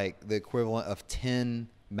recharges like the equivalent of 10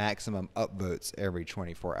 maximum upvotes every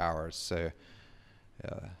 24 hours. So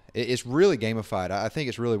it's really gamified. I think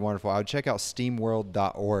it's really wonderful. I would check out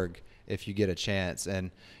steamworld.org if you get a chance,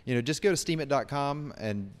 and just go to steamit.com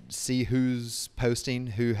and see who's posting,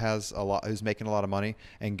 who's making a lot of money,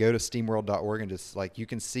 and go to steamworld.org and just you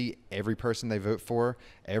can see every person they vote for,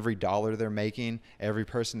 every dollar they're making, every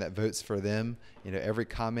person that votes for them, every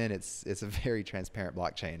comment. It's a very transparent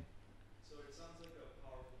blockchain. So it sounds like a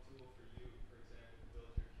powerful tool for you, for example, to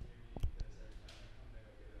build your community, because every time I come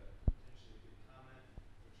there, I get a potentially good comment,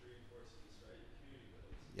 which reinforces, right, your community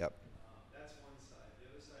builds. Yep. That's one side.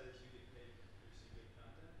 The other side is you get paid for producing good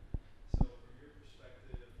content. So from your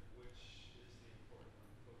perspective, which is the important one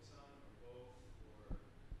to focus on, or both, or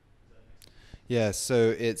does that make sense? Yeah,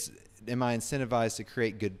 so am I incentivized to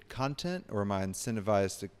create good content, or am I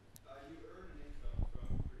incentivized to... You earn an income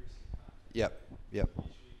from producing content. Yep, yep,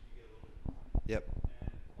 Each week you get a little bit more. yep.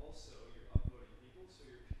 And also you're upvoting people, so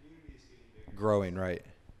your community is getting bigger. Growing, right.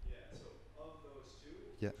 Yeah, so of those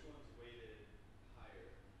two, Yep. which one's weighted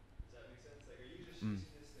higher? Does that make sense? Like, are you just using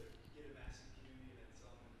this to get a massive community and then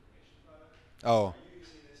sell an information product? Oh. Or are you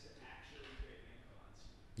using this to actually create an income on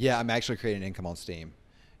Steam? Yeah, I'm actually creating income on Steam.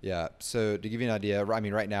 Yeah, so to give you an idea, I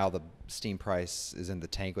mean, right now the Steam price is in the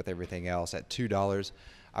tank with everything else at $2.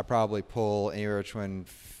 I probably pull anywhere between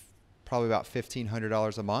probably about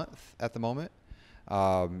 $1,500 a month at the moment.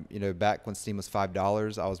 Back when Steam was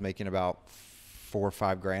 $5, I was making about $4 or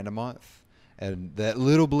 $5 grand a month. And that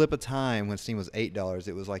little blip of time when Steam was $8,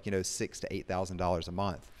 it was like, $6,000 to $8,000 a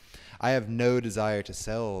month. I have no desire to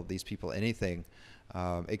sell these people anything.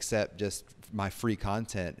 except just my free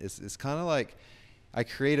content. It's kind of like I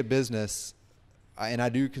create a business, and I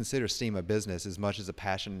do consider Steam a business as much as a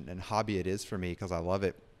passion and hobby it is for me because I love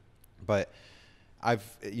it. But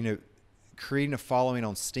creating a following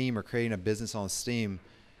on Steam or creating a business on Steam,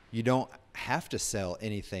 you don't have to sell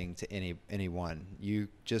anything to anyone. You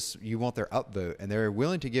want their upvote, and they're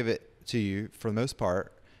willing to give it to you for the most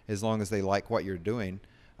part as long as they like what you're doing,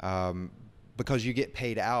 because you get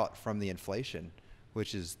paid out from the inflation,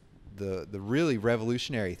 which is the really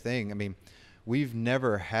revolutionary thing. I mean, we've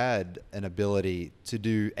never had an ability to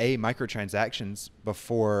do microtransactions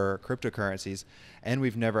before cryptocurrencies, and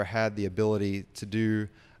we've never had the ability to do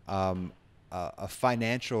a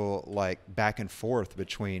financial like back and forth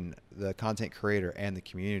between the content creator and the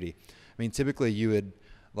community. I mean, typically you would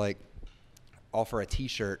like offer a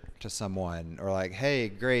t-shirt to someone, or like, hey,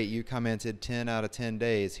 great, you commented 10 out of 10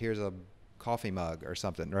 days, here's a coffee mug or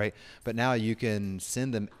something, right? But now you can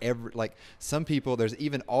send them some people, there's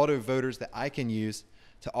even auto voters that I can use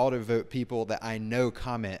to auto vote people that I know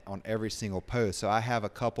comment on every single post. So I have a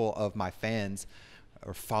couple of my fans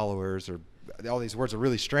or followers, or all these words are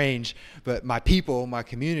really strange, but my people, my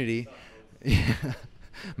community,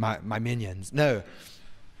 my minions, no,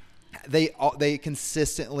 they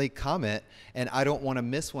consistently comment, and I don't want to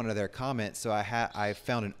miss one of their comments. So I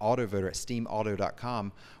found an auto voter at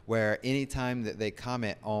steamauto.com where anytime that they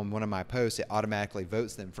comment on one of my posts, it automatically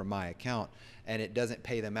votes them from my account, and it doesn't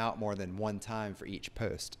pay them out more than one time for each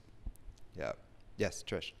post. Yeah. Yes,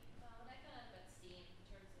 Trish. When I found out about Steam in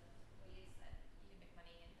terms of ways that you can make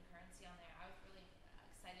money in the currency on there, I was really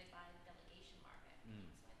excited by the delegation market. Can you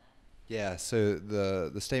explain that? Yeah, so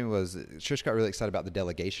the statement was Trish got really excited about the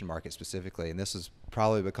delegation market specifically, and this is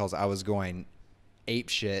probably because I was going ape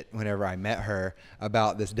shit whenever I met her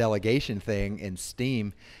about this delegation thing in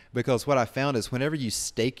Steam, because what I found is whenever you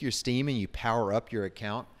stake your Steam and you power up your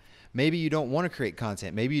account, maybe you don't want to create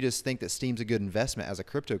content. Maybe you just think that Steam's a good investment as a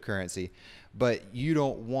cryptocurrency, but you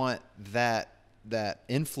don't want that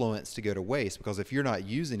influence to go to waste, because if you're not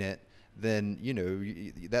using it, then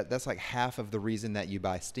that's like half of the reason that you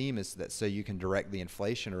buy Steam, is that so you can direct the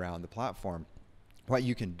inflation around the platform. What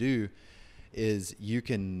you can do is you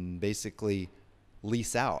can basically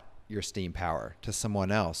lease out your Steam power to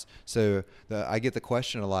someone else. So I get the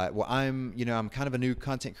question a lot. Well, I'm kind of a new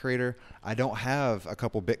content creator. I don't have a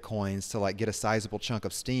couple Bitcoins to like get a sizable chunk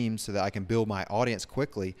of Steam so that I can build my audience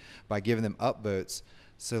quickly by giving them upvotes.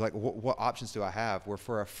 So like, what options do I have? Where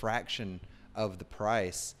for a fraction of the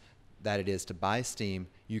price that it is to buy Steam,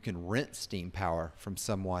 you can rent Steam power from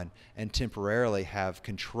someone and temporarily have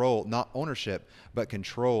control, not ownership, but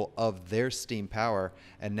control of their Steam power.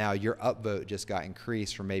 And now your upvote just got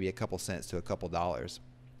increased from maybe a couple cents to a couple dollars.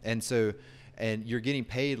 And you're getting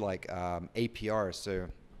paid like APR, so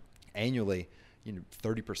annually,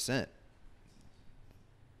 30%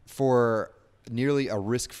 for nearly a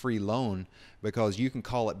risk-free loan, because you can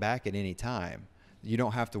call it back at any time. You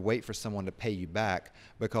don't have to wait for someone to pay you back,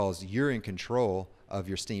 because you're in control of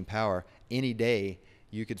your Steam power. Any day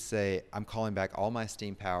you could say, I'm calling back all my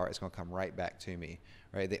Steam power. It's going to come right back to me,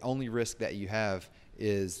 right? The only risk that you have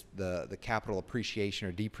is the capital appreciation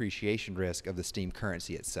or depreciation risk of the Steam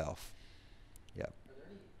currency itself. Yeah. Are there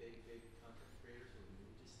any big content creators who have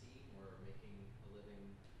moved to Steam or are making a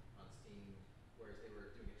living on Steam, whereas they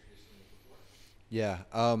were doing it traditionally before? Yeah.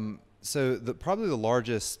 So probably the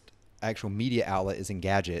largest actual media outlet is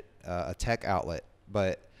Engadget, a tech outlet,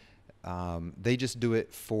 but they just do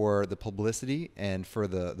it for the publicity and for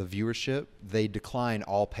the viewership. They decline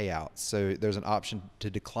all payouts. So there's an option to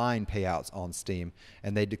decline payouts on Steam,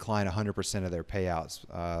 and they decline 100% of their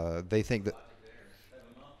payouts. They think that.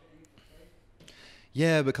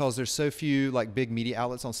 Yeah, because there's so few like big media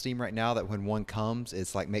outlets on Steam right now that when one comes,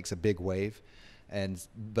 it's like makes a big wave,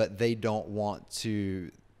 but they don't want to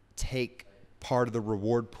take part of the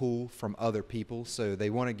reward pool from other people, so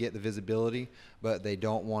they want to get the visibility, but they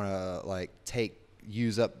don't want to like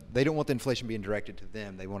use up. They don't want the inflation being directed to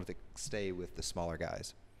them. They want it to stay with the smaller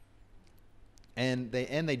guys. And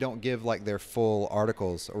they don't give like their full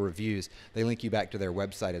articles or reviews. They link you back to their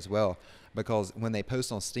website as well, because when they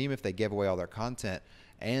post on Steam, if they give away all their content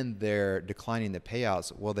and they're declining the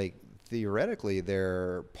payouts, well, theoretically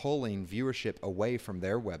they're pulling viewership away from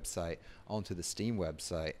their website onto the Steam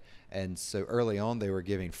website. And so early on they were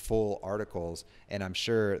giving full articles, and I'm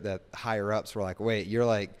sure that higher ups were like, wait, you're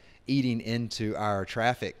like eating into our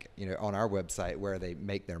traffic, on our website where they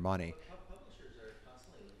make their money. Publishers are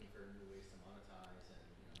constantly looking for new ways to monetize and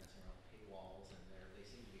messing around with paywalls, and they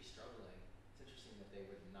seem to be struggling. It's interesting that they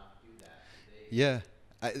would not do that. Yeah.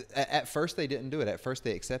 At first they didn't do it. At first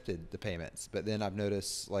they accepted the payments, but then I've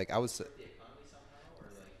noticed, like, I was. The economy somehow,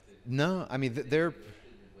 No, I mean Did they're. whales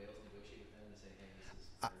negotiate with them to say, hey,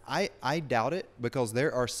 this is I doubt it, because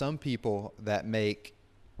there are some people that make,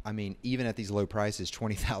 I mean, even at these low prices,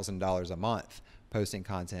 $20,000 a month posting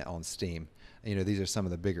content on Steam. You know, these are some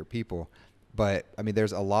of the bigger people, but I mean,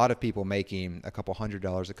 there's a lot of people making a couple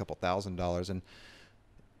 $100s, a couple $1,000s, and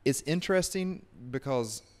it's interesting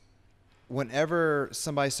because whenever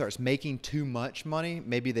somebody starts making too much money,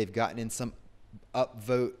 maybe they've gotten in some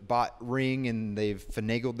upvote bot ring and they've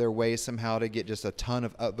finagled their way somehow to get just a ton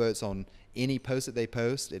of upvotes on any post that they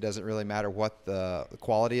post. It doesn't really matter what the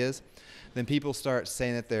quality is. Then people start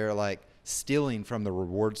saying that they're like stealing from the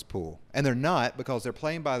rewards pool, and they're not, because they're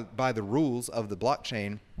playing by the rules of the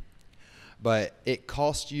blockchain. But it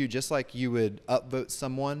costs you, just like you would upvote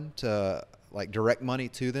someone to like direct money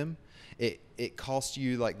to them, it costs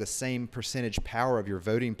you like the same percentage power of your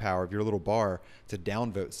voting power of your little bar to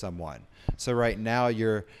downvote someone. So right now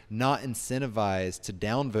you're not incentivized to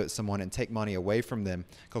downvote someone and take money away from them,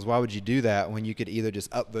 because why would you do that when you could either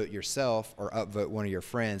just upvote yourself or upvote one of your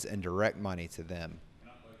friends and direct money to them?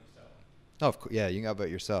 You can upload yourself. Oh, yeah, you can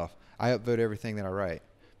upvote yourself. I upvote everything that I write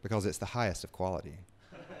because it's the highest of quality.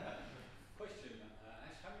 Question, Ash,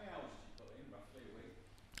 how many hours do you put in roughly a week?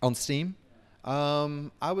 On Steam,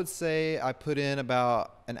 I would say I put in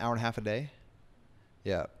about an hour and a half a day.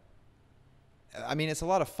 Yeah. I mean, it's a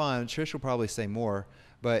lot of fun. Trish will probably say more,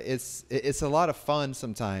 but it's a lot of fun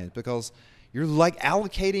sometimes, because you're like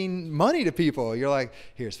allocating money to people. You're like,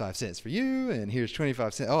 here's 5 cents for you, and here's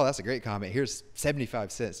 25 cents. Oh, that's a great comment. Here's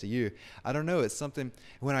 75 cents to you. I don't know. It's something,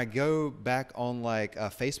 when I go back on like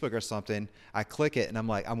Facebook or something, I click it and I'm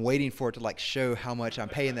like, I'm waiting for it to like show how much I'm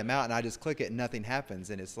paying them out, and I just click it and nothing happens.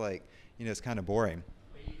 And it's like, you know, it's kind of boring.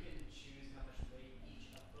 But you can choose how much weight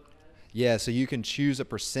each upvote has? Yeah, so you can choose a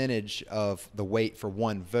percentage of the weight for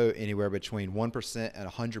one vote anywhere between 1% and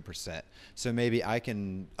 100%. So maybe I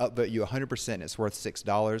can upvote you 100% and it's worth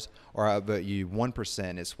 $6, or I upvote you 1%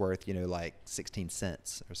 and it's worth, you know, like 16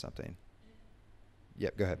 cents or something.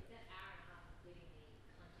 Yep, go ahead. That hour and a half including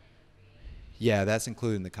the content creation. Yeah, that's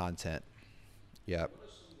including the content. Yep. What are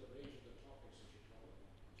some of the major topics that you talk about?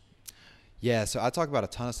 Yeah, so I talk about a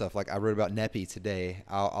ton of stuff. Like I wrote about NEPI today.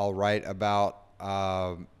 I'll write about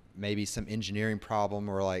maybe some engineering problem,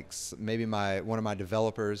 or like maybe one of my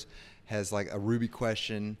developers has like a Ruby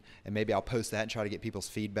question, and maybe I'll post that and try to get people's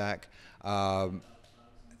feedback. Bugs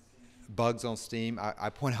on Steam. I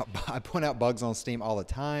point out bugs on Steam all the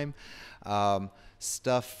time.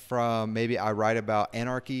 Stuff from, maybe I write about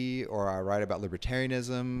anarchy, or I write about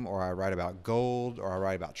libertarianism, or I write about gold, or I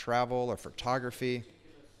write about travel or photography.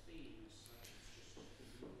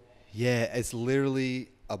 Yeah, it's literally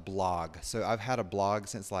a blog. So I've had a blog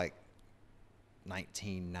since like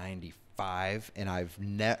 1995, and I've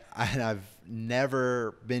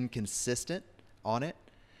never been consistent on it.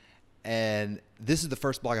 And this is the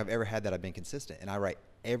first blog I've ever had that I've been consistent. And I write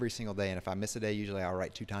every single day. And if I miss a day, usually I'll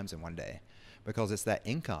write 2 times in one day, because it's that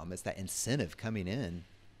income, it's that incentive coming in,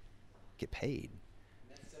 get paid. And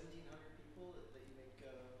that's 1,700 people that you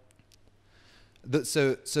make.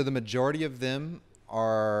 So the majority of them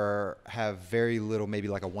have very little, maybe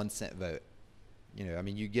like a 1 cent vote. You know, I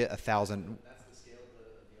mean, you get 1,000. That's the scale of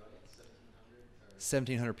the audience, 1,700?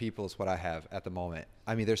 1,700 people is what I have at the moment.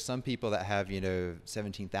 I mean, there's some people that have, you know,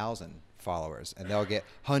 17,000 followers, and they'll get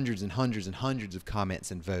hundreds and hundreds and hundreds of comments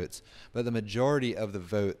and votes. But the majority of the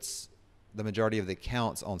votes, the majority of the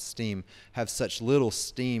accounts on Steam have such little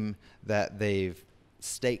steam that they've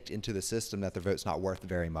staked into the system that their vote's not worth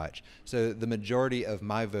very much. So the majority of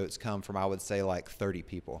my votes come from, I would say, like 30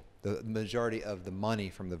 people. The majority of the money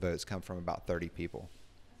from the votes come from about 30 people.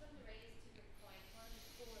 I just wanted to raise 2 quick points. One of the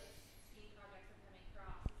coolest Steam projects I'm coming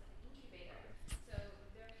across is an incubator. So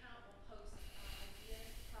their account will post ideas,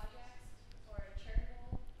 projects, or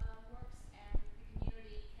charitable works, and the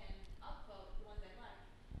community can upvote the ones they like,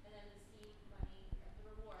 and then the Steam money, the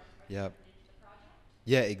rewards, are Yep. turned into the project.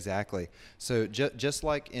 Yeah, exactly. So just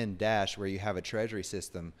like in Dash, where you have a treasury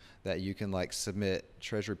system that you can like submit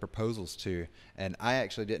treasury proposals to, and I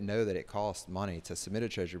actually didn't know that it cost money to submit a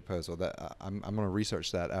treasury proposal. That I'm going to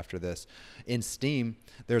research that after this. In Steam,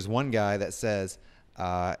 there's one guy that says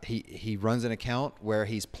he runs an account where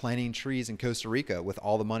he's planting trees in Costa Rica with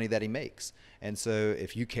all the money that he makes. And so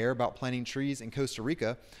if you care about planting trees in Costa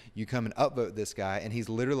Rica, you come and upvote this guy, and he's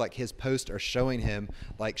literally like, his posts are showing him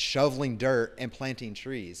like shoveling dirt and planting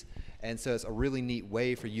trees. And so it's a really neat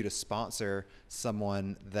way for you to sponsor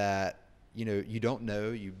someone that, you know, you don't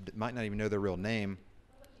know, you might not even know their real name.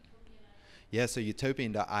 Yeah, so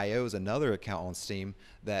utopian.io is another account on Steam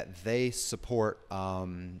that they support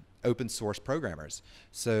open source programmers.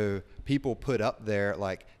 So people put up there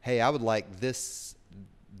like, hey, I would like this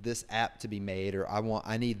this app to be made, or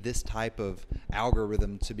I need this type of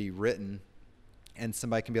algorithm to be written, and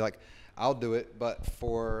somebody can be like, I'll do it, but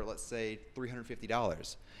for, let's say,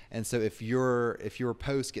 $350. And so if your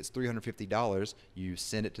post gets $350, you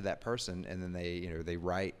send it to that person, and then they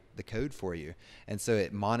write the code for you. And so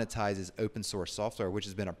it monetizes open source software, which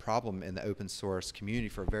has been a problem in the open source community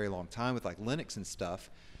for a very long time with like Linux and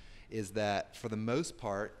stuff, is that for the most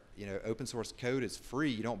part, open source code is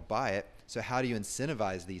free. You don't buy it. So how do you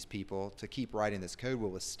incentivize these people to keep writing this code?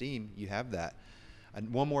 Well, with Steam, you have that.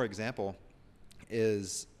 And one more example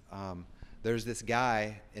is there's this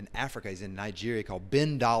guy in Africa, he's in Nigeria, called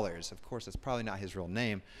Ben Dollars. Of course, that's probably not his real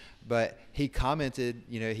name, but he commented,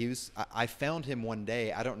 I found him one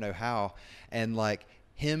day, I don't know how, and like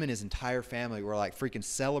him and his entire family were like freaking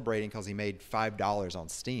celebrating because he made $5 on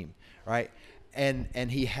Steam, right? And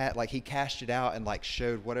he cashed it out and like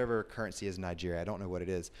showed whatever currency is in Nigeria. I don't know what it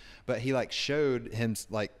is, but he like showed him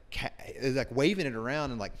like waving it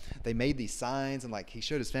around, and like they made these signs, and like he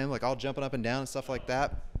showed his family like all jumping up and down and stuff like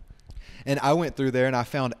that. And I went through there and I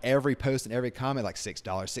found every post and every comment like $6,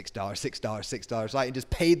 $6, $6, $6, like, and just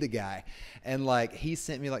paid the guy. And like he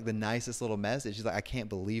sent me like the nicest little message. He's like, I can't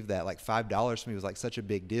believe that, like $5 for me was like such a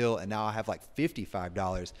big deal, and now I have like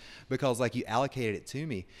 $55 because like you allocated it to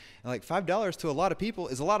me. And like $5 to a lot of people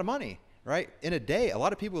is a lot of money, right? In a day, a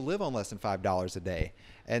lot of people live on less than $5 a day.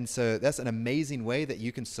 And so that's an amazing way that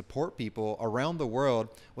you can support people around the world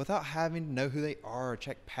without having to know who they are, or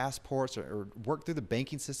check passports, or work through the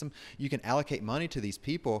banking system. You can allocate money to these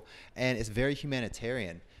people, and it's very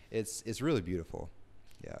humanitarian. It's really beautiful.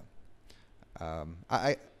 Yeah.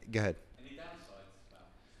 I go ahead. Any downsides about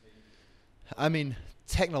Steam? I mean,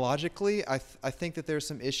 technologically, I think that there's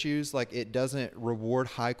some issues, like it doesn't reward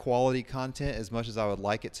high quality content as much as I would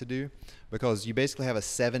like it to do, because you basically have a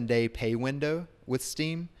 7-day pay window with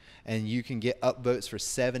Steam, and you can get upvotes for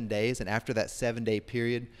 7 days, and after that 7-day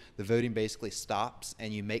period, the voting basically stops,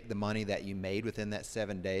 and you make the money that you made within that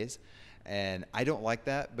 7 days. And I don't like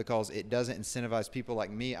that because it doesn't incentivize people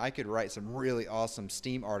like me. I could write some really awesome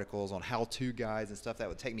Steam articles on how-to guides and stuff that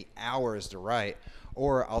would take me hours to write,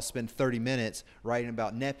 or I'll spend 30 minutes writing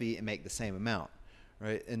about NEPI and make the same amount,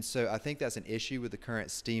 right? And so I think that's an issue with the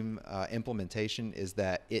current Steam implementation, is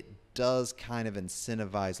that it does kind of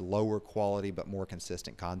incentivize lower quality but more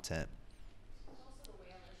consistent content. There's also the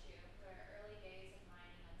whale issue, where early days of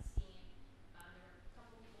mining on Steam, there were a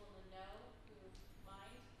couple people in the know who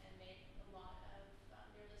mined and made a lot of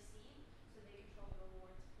nearly Steam, so they control the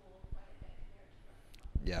rewards pool quite a bit compared to the rest of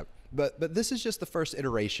the population. Yeah. But this is just the first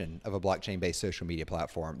iteration of a blockchain-based social media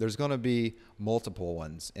platform. There's going to be multiple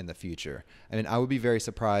ones in the future. I mean, I would be very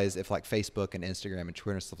surprised if like Facebook and Instagram and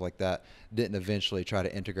Twitter and stuff like that didn't eventually try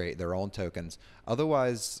to integrate their own tokens.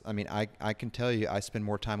 Otherwise, I mean, I can tell you I spend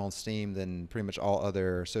more time on Steam than pretty much all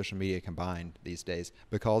other social media combined these days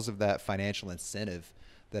because of that financial incentive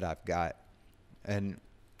that I've got. And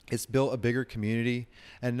it's built a bigger community,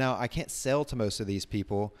 and now I can't sell to most of these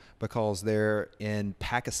people because they're in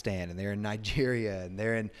Pakistan and they're in Nigeria and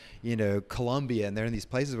they're in, Colombia, and they're in these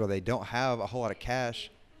places where they don't have a whole lot of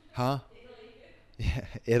cash. Huh? Italy. Yeah,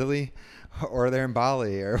 Italy, or they're in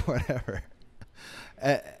Bali or whatever.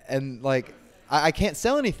 And like, I can't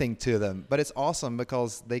sell anything to them, but it's awesome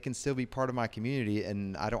because they can still be part of my community,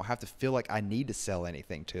 and I don't have to feel like I need to sell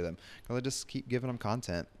anything to them because I just keep giving them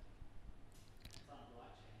content.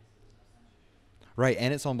 Right,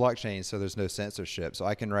 and it's on blockchain, so there's no censorship. So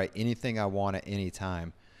I can write anything I want at any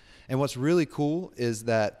time. And what's really cool is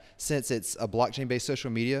that since it's a blockchain-based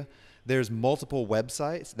social media, there's multiple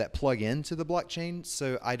websites that plug into the blockchain.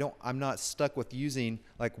 So I'm not stuck with using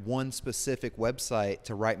like one specific website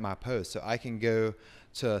to write my post. So I can go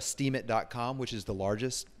to steemit.com, which is the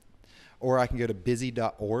largest, or I can go to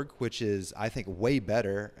busy.org, which is, I think, way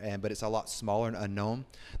better, but it's a lot smaller and unknown.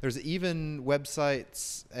 There's even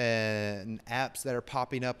websites and apps that are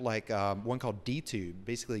popping up, like one called DTube,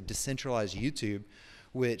 basically decentralized YouTube,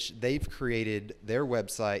 which they've created their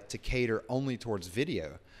website to cater only towards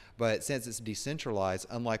video. But since it's decentralized,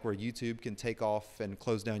 unlike where YouTube can take off and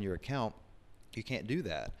close down your account, you can't do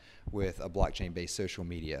that with a blockchain-based social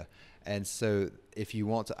media. And so if you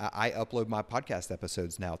want to, I upload my podcast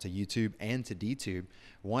episodes now to YouTube and to DTube.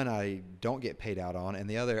 One I don't get paid out on, and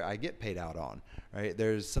the other I get paid out on, right?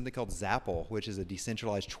 There's something called Zapple, which is a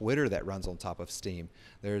decentralized Twitter that runs on top of Steam.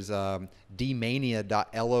 There's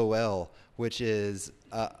dmania.lol, which is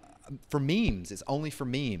for memes. It's only for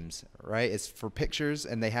memes, right? It's for pictures,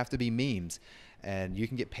 and they have to be memes. And you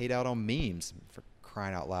can get paid out on memes, for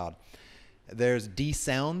crying out loud. There's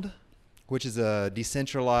dsound, which is a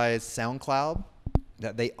decentralized SoundCloud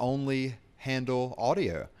that they only handle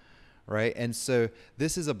audio, right? And so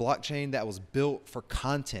this is a blockchain that was built for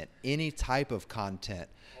content, any type of content.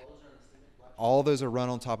 All those are on the Steemit blockchain? All those are run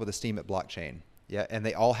on top of the Steemit blockchain. Yeah, and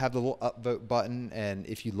they all have the little upvote button. And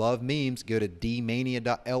if you love memes, go to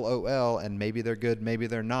dmania.lol, and maybe they're good, maybe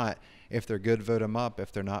they're not. If they're good, vote them up.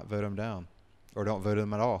 If they're not, vote them down. Or don't vote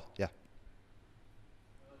them at all. Yeah.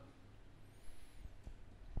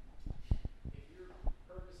 If your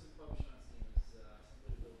purpose in publishing on Steam is simply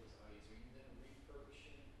to build this audience, are you then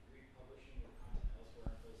republishing your content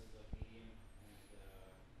elsewhere in places like Medium and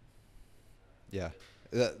Yeah.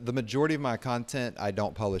 The majority of my content I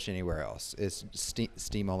don't publish anywhere else. It's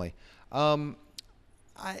Steam only. Well,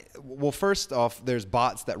 first off, there's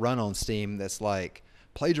bots that run on Steam that's like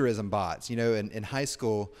plagiarism bots. You know, in high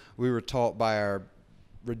school, we were taught by our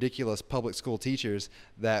ridiculous public school teachers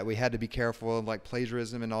that we had to be careful of like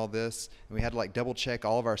plagiarism and all this, and we had to like double check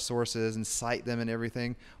all of our sources and cite them and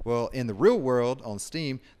everything. Well, in the real world on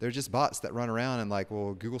Steam, they're just bots that run around and like,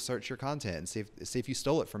 well, Google search your content and see if you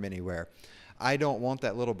stole it from anywhere. I don't want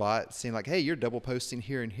that little bot seeing like, hey, you're double posting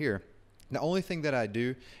here and here. The only thing that I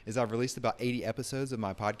do is I've released about 80 episodes of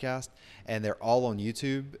my podcast, and they're all on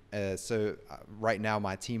YouTube. So right now,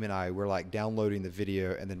 my team and I, we're like downloading the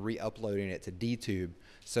video and then re-uploading it to DTube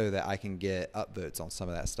so that I can get upvotes on some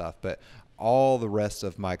of that stuff. But all the rest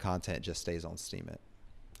of my content just stays on Steam. But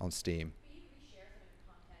you can reshare some of your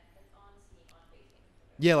content that's on Steam on Facebook and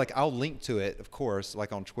Twitter. Yeah, like I'll link to it, of course,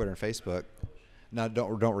 like on Twitter and Facebook. No,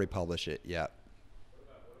 don't republish it yet. what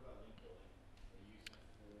about link building? Are you using it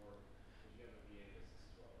for, because you have a VA business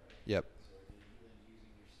as well, right? Yep. So are you then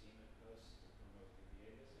using your Steemit posts to promote the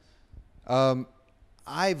VA business?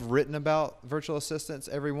 I've written about virtual assistants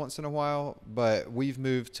every once in a while, but we've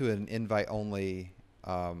moved to an invite-only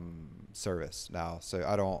service now, so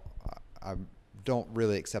I don't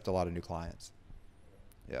really accept a lot of new clients.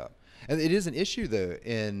 Yeah, and it is an issue though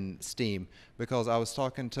in Steam because I was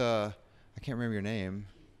talking to, I can't remember your name.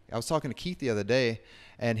 I was talking to Keith the other day,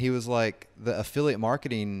 and he was like, the affiliate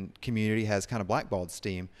marketing community has kind of blackballed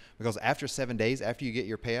Steam because after 7 days after you get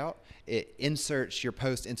your payout, it inserts your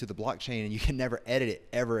post into the blockchain and you can never edit it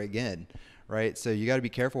ever again, right? So you got to be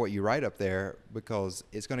careful what you write up there because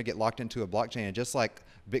it's going to get locked into a blockchain. And just like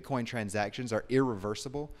Bitcoin transactions are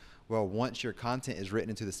irreversible, well, once your content is written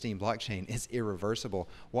into the Steam blockchain, it's irreversible.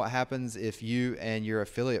 What happens if you and your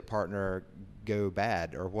affiliate partner go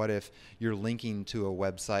bad? Or what if you're linking to a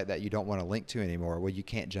website that you don't want to link to anymore? Well, you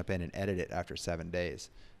can't jump in and edit it after 7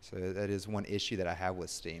 days. So that is one issue that I have with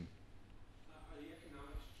Steam. Are the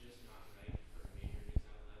economics just not right for a major news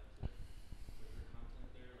outlet to put their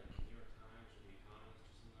content there, like the New York Times or the Economist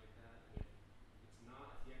or something like that? I mean, it's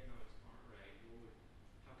not, if the economics aren't right,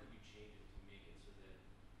 how could you change it to make it so that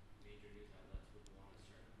major news outlets would want to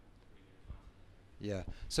start putting their content in there? Yeah.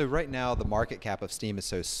 So right now the market cap of Steam is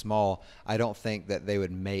so small, I don't think that they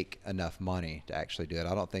would make enough money to actually do it.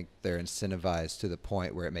 I don't think they're incentivized to the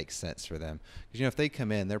point where it makes sense for them. Because, you know, if they come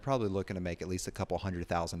in, they're probably looking to make at least a couple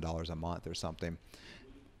 $100,000 a month or something.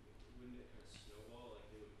 Wouldn't it kind of snowball, like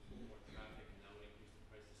they would pull more traffic and that would increase the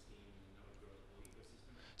price of Steam and that would grow the whole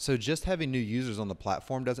ecosystem? So just having new users on the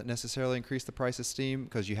platform doesn't necessarily increase the price of Steam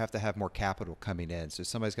because you have to have more capital coming in. So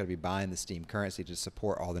somebody's got to be buying the Steam currency to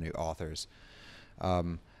support all the new authors.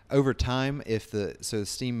 Over time, so the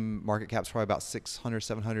Steam market cap's probably about 600,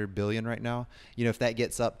 700 billion right now. You know, if that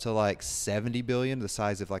gets up to like 70 billion, the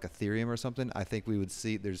size of like Ethereum or something, I think we would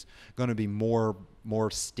see there's going to be more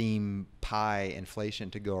Steam pie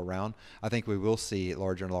inflation to go around. I think we will see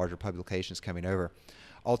larger and larger publications coming over.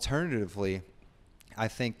 Alternatively, I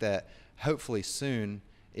think that hopefully soon,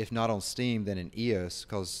 if not on Steam, then in EOS,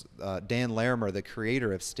 because Dan Larimer, the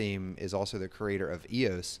creator of Steam, is also the creator of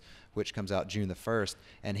EOS, which comes out June the 1st,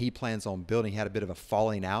 and he plans on building, he had a bit of a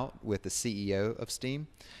falling out with the CEO of Steam,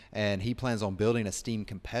 and he plans on building a Steam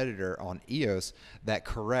competitor on EOS that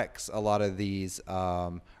corrects a lot of these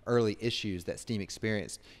early issues that Steam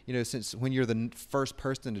experienced. You know, since when you're the first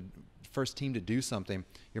team to do something,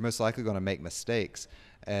 you're most likely going to make mistakes.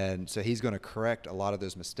 And so he's going to correct a lot of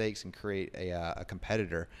those mistakes and create a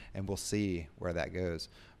competitor, and we'll see where that goes.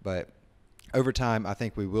 But over time, I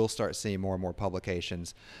think we will start seeing more and more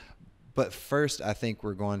publications. But first, I think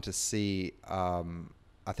we're going to see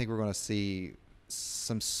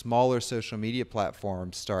some smaller social media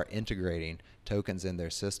platforms start integrating tokens in their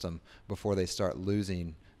system before they start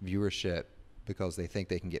losing viewership because they think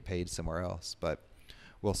they can get paid somewhere else. But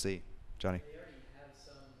we'll see. Johnny? They already have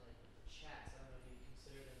some like chats. I don't know if you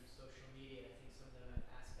consider them social media. I think some of them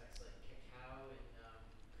have aspects like Kakao in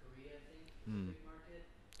Korea, I think, is a big market,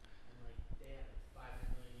 and like they have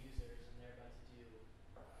 500 million users, and they're about to do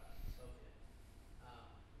token.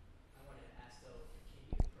 I wanted to ask though, can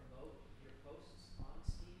you promote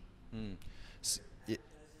Mm. S- y-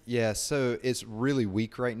 Yeah, so it's really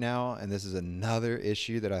weak right now, and this is another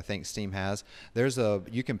issue that I think Steam has.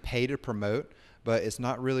 You can pay to promote, but it's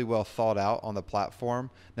not really well thought out on the platform.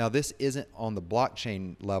 Now, this isn't on the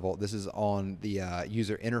blockchain level. This is on the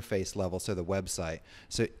user interface level, so the website.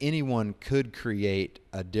 So anyone could create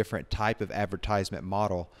a different type of advertisement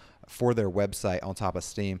model for their website on top of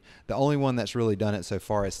Steam. The only one that's really done it so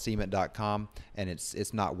far is Steemit.com, and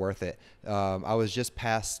it's not worth it. I was just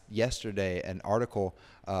passed yesterday an article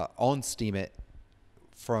on Steemit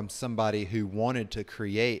from somebody who wanted to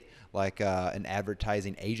create like an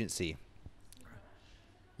advertising agency.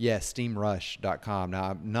 Yes, steamrush.com. Now,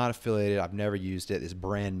 I'm not affiliated. I've never used it. It's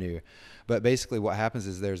brand new. But basically what happens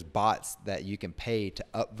is there's bots that you can pay to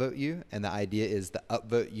upvote you. And the idea is the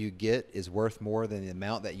upvote you get is worth more than the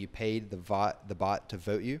amount that you paid the bot to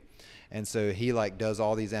vote you. And so he like does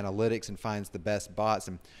all these analytics and finds the best bots,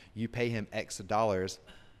 and you pay him X dollars.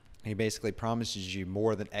 He basically promises you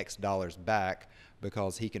more than X dollars back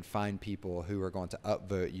because he can find people who are going to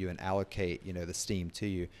upvote you and allocate, the Steam to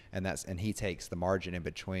you, and he takes the margin in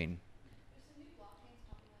between. There's some new blockchains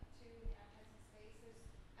popping up too in the advertising space.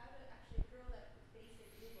 Actually a girl that was based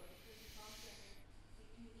in Google, and she was responsible for the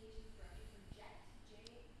communications director for Jet8T.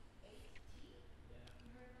 Yeah.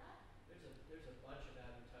 You heard of that? There's a bunch of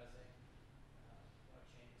advertising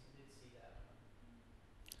blockchains. I did see that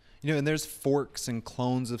one. And there's forks and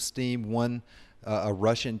clones of Steam. A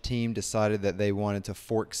Russian team decided that they wanted to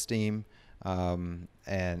fork Steam,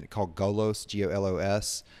 and called Golos,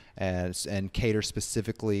 Golos, and cater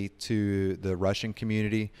specifically to the Russian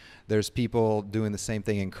community. There's people doing the same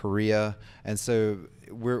thing in Korea, and so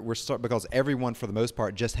because everyone for the most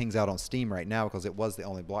part just hangs out on Steam right now because it was the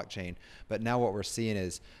only blockchain. But now what we're seeing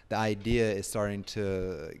is the idea is starting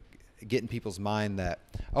to get in people's mind that,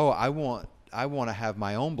 oh, I want to have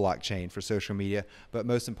my own blockchain for social media, but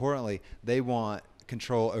most importantly, they want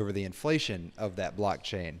control over the inflation of that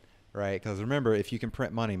blockchain, right? Because remember, if you can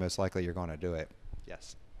print money, most likely you're going to do it.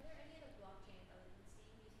 Yes. Are there any other blockchains other than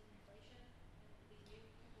Steam using inflation in these new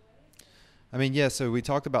type of ways? I mean, yeah, so we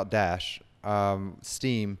talked about Dash,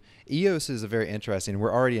 Steam. EOS is a very interesting.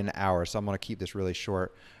 We're already an hour, so I'm going to keep this really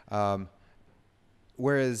short.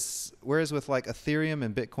 Whereas with like Ethereum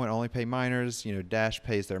and Bitcoin only pay miners, Dash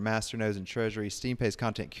pays their masternodes and treasury, Steam pays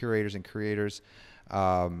content curators and creators.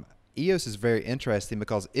 EOS is very interesting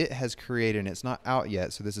because it has created, and it's not out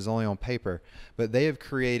yet, so this is only on paper, but they have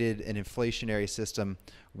created an inflationary system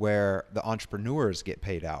where the entrepreneurs get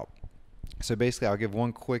paid out. So basically, I'll give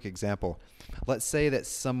one quick example. Let's say that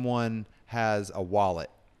someone has a wallet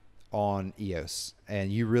on EOS,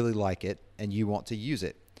 and you really like it, and you want to use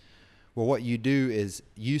it. Well, what you do is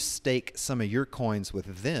you stake some of your coins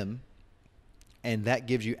with them, and that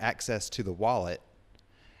gives you access to the wallet.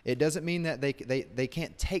 It doesn't mean that they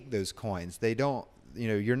can't take those coins. They don't,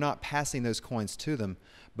 you're not passing those coins to them,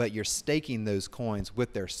 but you're staking those coins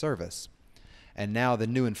with their service. And now the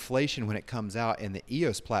new inflation, when it comes out in the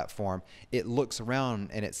EOS platform, it looks around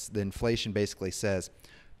and the inflation basically says,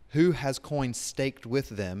 who has coins staked with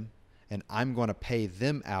them, and I'm going to pay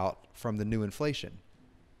them out from the new inflation.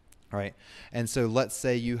 Right? And so let's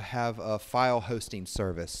say you have a file hosting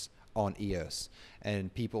service on EOS,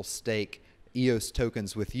 and people stake EOS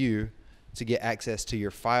tokens with you to get access to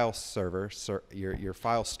your file server, your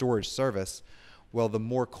file storage service. Well, the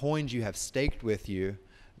more coins you have staked with you,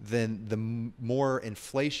 then the more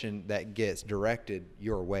inflation that gets directed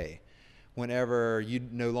your way. Whenever you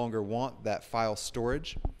no longer want that file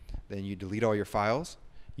storage, then you delete all your files.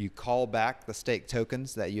 You call back the stake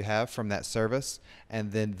tokens that you have from that service,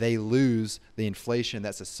 and then they lose the inflation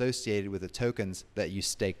that's associated with the tokens that you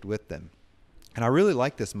staked with them. And I really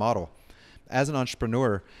like this model. As an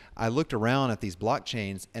entrepreneur, I looked around at these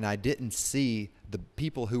blockchains, and I didn't see the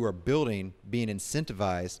people who are building being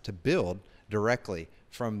incentivized to build directly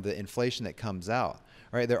from the inflation that comes out.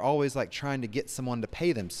 Right? They're always like trying to get someone to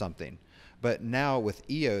pay them something. But now with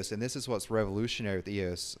EOS, and this is what's revolutionary with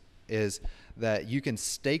EOS, is that you can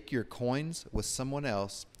stake your coins with someone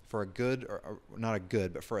else for a good, or not a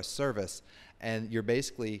good, but for a service. And you're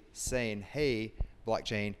basically saying, hey,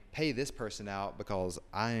 blockchain, pay this person out because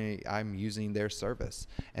I'm using their service.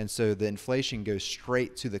 And so the inflation goes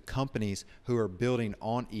straight to the companies who are building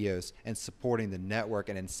on EOS and supporting the network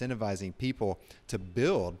and incentivizing people to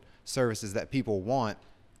build services that people want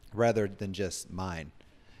rather than just mine.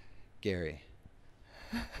 Gary.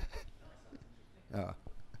 Oh.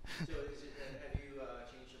 So have you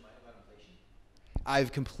changed your mind about inflation?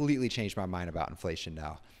 I've completely changed my mind about inflation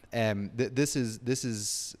now. And this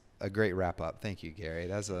is a great wrap up. Thank you, Gary.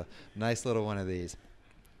 That's a nice little one of these.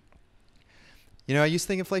 You know, I used to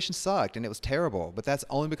think inflation sucked and it was terrible, but that's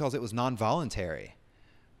only because it was non-voluntary.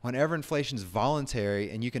 Whenever inflation is voluntary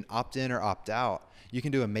and you can opt in or opt out, you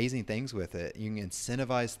can do amazing things with it. You can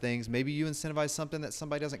incentivize things. Maybe you incentivize something that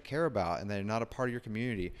somebody doesn't care about and they're not a part of your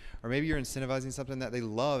community. Or maybe you're incentivizing something that they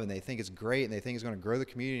love and they think is great and they think is going to grow the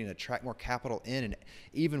community and attract more capital in. And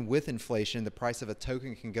even with inflation, the price of a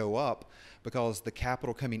token can go up because the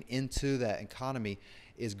capital coming into that economy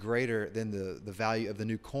is greater than the value of the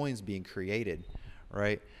new coins being created,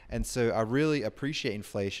 right? And so I really appreciate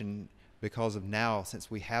inflation because of now,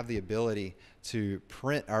 since we have the ability to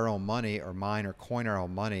print our own money or mine or coin our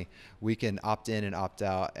own money, we can opt in and opt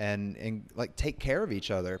out and like take care of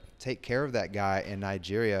each other. Take care of that guy in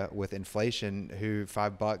Nigeria with inflation who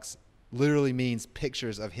 $5 literally means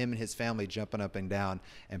pictures of him and his family jumping up and down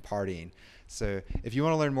and partying. So if you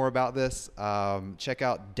want to learn more about this, check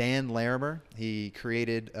out Dan Larimer. He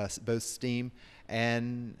created both Steam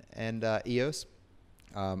and EOS.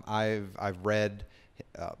 I've read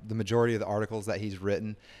the majority of the articles that he's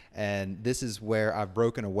written, and this is where I've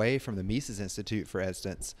broken away from the Mises Institute, for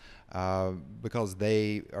instance, because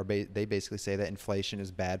they basically say that inflation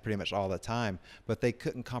is bad pretty much all the time, but they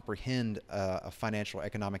couldn't comprehend a financial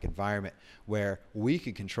economic environment where we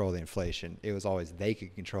could control the inflation. It was always they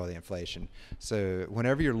could control the inflation. So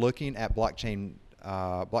whenever you're looking at blockchain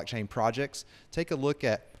projects, take a look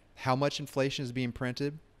at how much inflation is being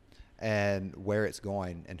printed and where it's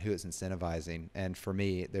going and who it's incentivizing. And for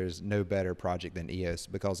me, there's no better project than EOS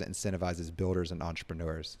because it incentivizes builders and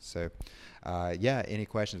entrepreneurs. So yeah, any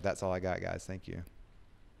questions? That's all I got, guys. Thank you.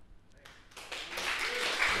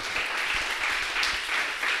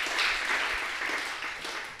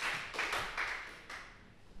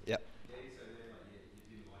 Yep.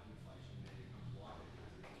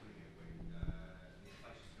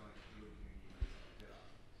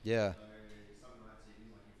 Yeah.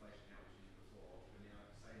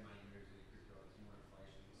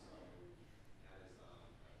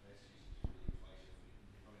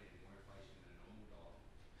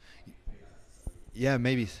 Yeah,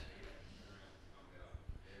 maybe.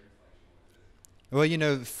 Well, you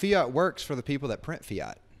know, fiat works for the people that print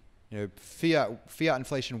fiat. You know, fiat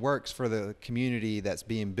inflation works for the community that's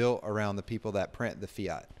being built around the people that print the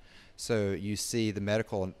fiat. So you see the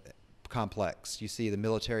medical complex, you see the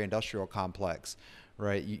military industrial complex,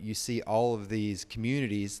 right? You see all of these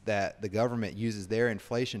communities that the government uses their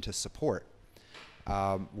inflation to support.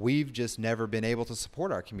 We've just never been able to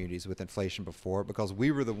support our communities with inflation before because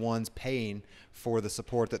we were the ones paying for the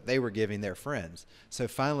support that they were giving their friends. So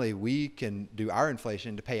finally, we can do our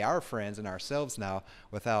inflation to pay our friends and ourselves now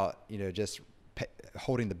without, you know, just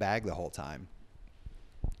holding the bag the whole time.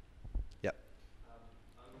 Yep. I'm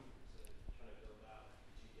trying to build out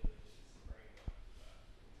due diligence framework that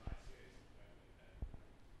ties to it.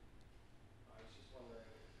 I was just wondering,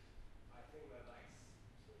 I think that like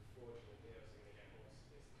sort of fraudulent deals are going to get more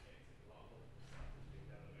sophisticated. A lot of the stuff that's being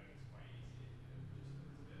done at the moment is quite easy, just a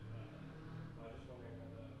little bit further. But I was just wondering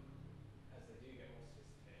whether, as they do get more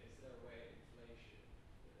sophisticated, is there a way of inflation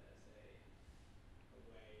where there's a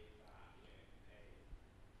way that, you know,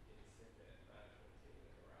 a insipid management team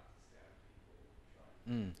that are out to scam people try to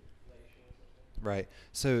do inflation or something? Right.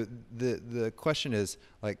 So the question is,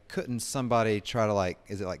 like, couldn't somebody try to, like,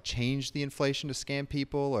 is it like change the inflation to scam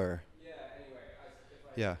people or? Yeah, anyway,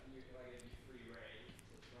 if I Yeah. give you free reign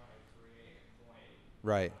to try and create a coin.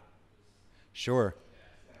 Right. That was, Sure.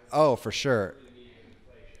 yeah, Oh, for sure. really needing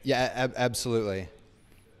inflation. Yeah, absolutely.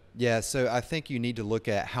 Yeah, so I think you need to look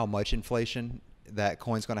at how much inflation that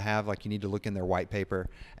coin's going to have. Like, you need to look in their white paper,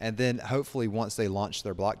 and then hopefully once they launch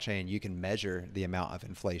their blockchain, you can measure the amount of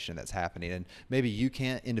inflation that's happening. And maybe you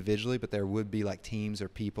can't individually, but there would be like teams or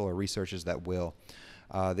people or researchers that will.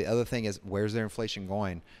 The other thing is, where's their inflation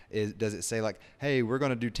going? Does it say like, hey, we're going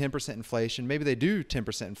to do 10% inflation? Maybe they do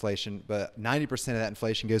 10% inflation, but 90% of that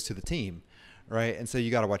inflation goes to the team, right? And so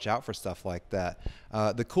you got to watch out for stuff like that.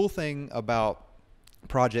 The cool thing about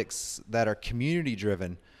projects that are community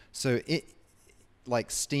driven, so it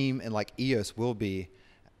like Steam and like EOS will be,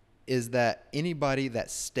 is that anybody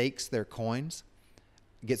that stakes their coins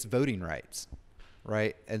gets voting rights,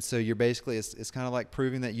 right? And so you're basically, it's kind of like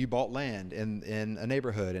proving that you bought land in a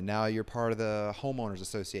neighborhood and now you're part of the homeowners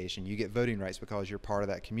association. You get voting rights because you're part of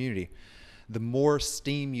that community. The more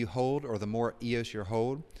Steam you hold or the more EOS you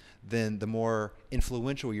hold, then the more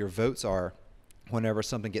influential your votes are whenever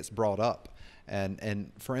something gets brought up.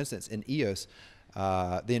 And for instance, in EOS,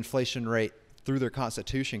 the inflation rate through their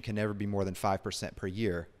constitution can never be more than 5% per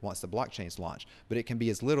year once the blockchain's launched, but it can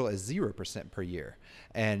be as little as 0% per year.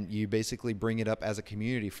 And you basically bring it up as a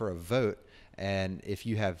community for a vote. And if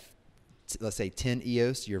you have let's say 10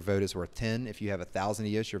 EOS, your vote is worth 10. If you have 1,000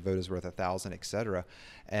 EOS, your vote is worth 1,000, etc.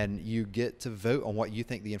 And you get to vote on what you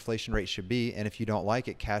think the inflation rate should be. And if you don't like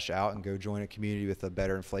it, cash out and go join a community with a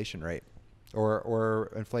better inflation rate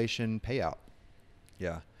or inflation payout.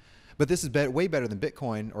 Yeah. But this is way better than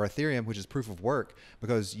Bitcoin or Ethereum, which is proof of work,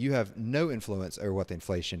 because you have no influence over what the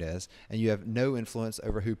inflation is, and you have no influence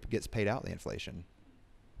over who gets paid out the inflation.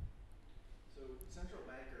 So central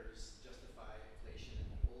bankers justify inflation in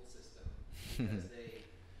the old system because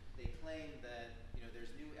they claim that there's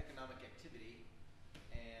new economic activity,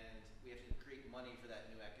 and we have to create money for that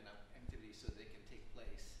new economic activity so they can take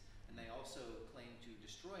place. And they also claim to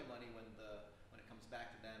destroy money when it comes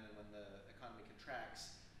back to them and when the economy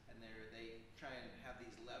contracts. They try and have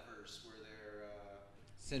these levers where they're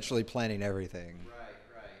essentially planning everything. Right.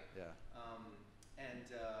 Yeah.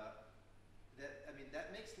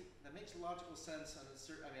 That makes logical sense. On a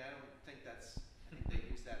certain, I don't think that's. I think they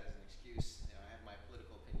use that as an excuse. I have my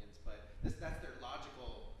political opinions, but that's their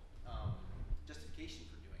logical justification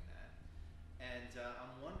for doing that. And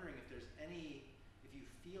I'm wondering if you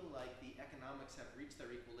feel like the economics have reached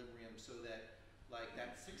their equilibrium, so that like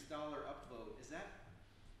that $6 upvote,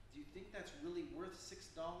 do you think that's really worth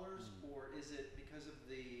 $6, or is it because of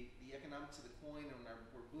the economics of the coin and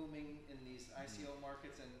we're booming in these ICO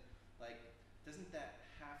markets, and like doesn't that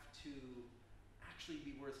have to actually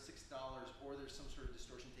be worth $6, or there's some sort of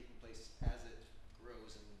distortion taking place as it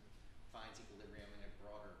grows and finds equilibrium in a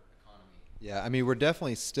broader economy? Yeah, I mean, we're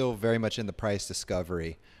definitely still very much in the price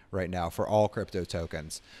discovery right now for all crypto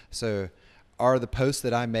tokens. So are the posts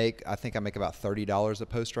that I think I make about $30 a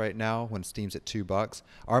post right now when Steam's at $2.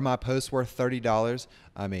 Are my posts worth $30?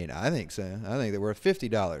 I mean, I think so. I think they're worth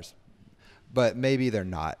 $50, but maybe they're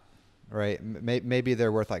not, right? Maybe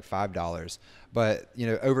they're worth like $5. But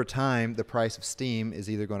over time, the price of Steam is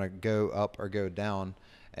either going to go up or go down,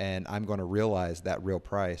 and I'm going to realize that real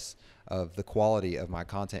price of the quality of my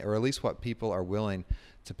content, or at least what people are willing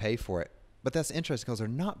to pay for it. But that's interesting because they're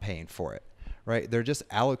not paying for it. Right? They're just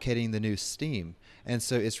allocating the new Steam. And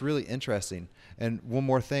so it's really interesting. And one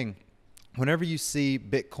more thing, whenever you see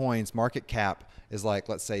Bitcoin's market cap is like,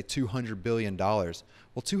 let's say $200 billion, well,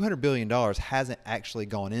 $200 billion hasn't actually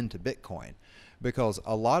gone into Bitcoin, because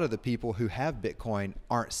a lot of the people who have Bitcoin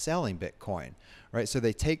aren't selling Bitcoin, right? So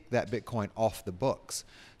they take that Bitcoin off the books.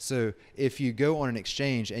 So if you go on an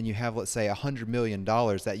exchange and you have, let's say, $100 million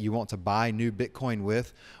that you want to buy new Bitcoin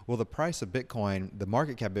with, well, the price of Bitcoin, the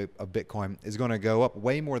market cap of Bitcoin is going to go up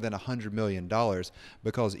way more than $100 million,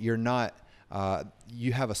 because you're not,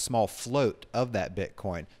 you have a small float of that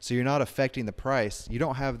Bitcoin. So you're not affecting the price. You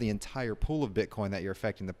don't have the entire pool of Bitcoin that you're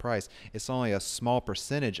affecting the price. It's only a small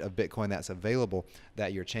percentage of Bitcoin that's available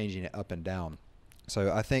that you're changing it up and down.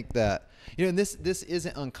 So I think that, and this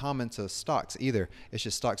isn't uncommon to stocks either. It's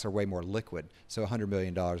just stocks are way more liquid. So $100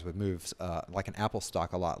 million would move like an Apple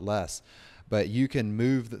stock a lot less. But you can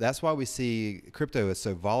move, that's why we see crypto is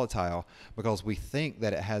so volatile, because we think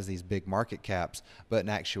that it has these big market caps. But in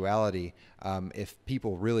actuality, if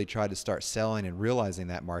people really tried to start selling and realizing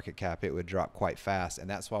that market cap, it would drop quite fast. And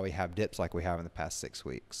that's why we have dips like we have in the past 6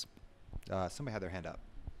 weeks. Somebody had their hand up.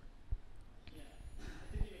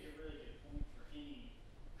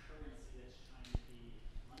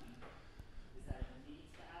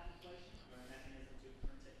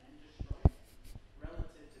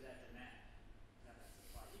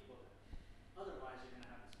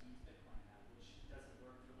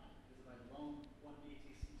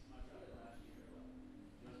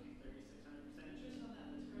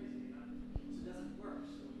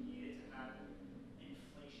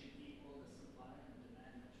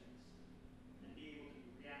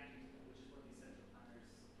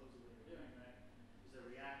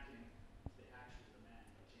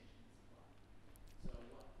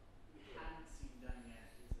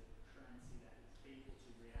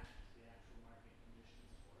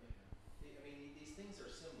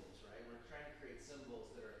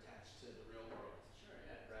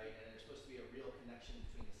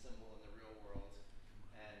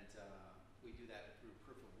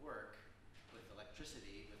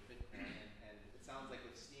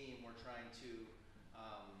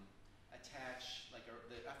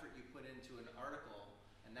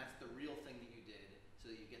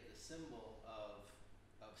 Symbol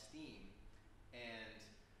of Steam, and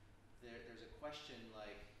there's a question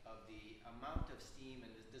like of the amount of Steam,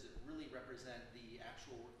 and does it really represent the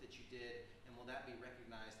actual work that you did, and will that be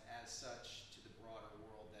recognized as such to the broader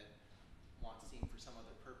world that wants Steam for some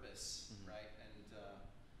other purpose, right?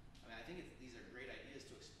 And I think these are great ideas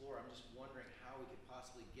to explore. I'm just wondering how we could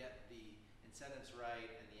possibly get the incentives right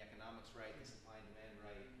and the economics right, the supply and demand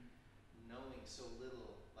right, knowing so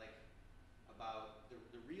little. Like, about the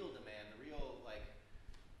real demand, the real, like,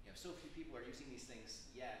 so few people are using these things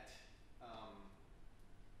yet.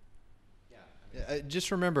 Yeah. I mean,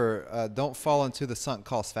 Just remember, don't fall into the sunk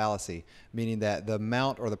cost fallacy, meaning that the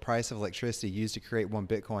amount or the price of electricity used to create one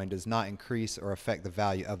Bitcoin does not increase or affect the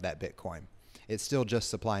value of that Bitcoin. It's still just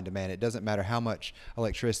supply and demand. It doesn't matter how much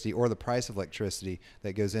electricity or the price of electricity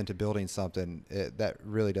that goes into building something. That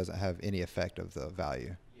really doesn't have any effect of the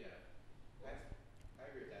value. yeah, I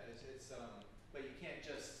agree with that. But you can't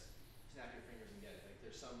just snap your fingers and get it. Like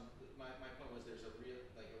there's some. My point was there's a real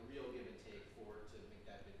give and take to make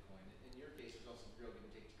that Bitcoin. In your case, there's also real give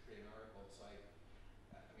and take to create an article. So I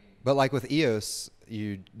mean. But like with EOS,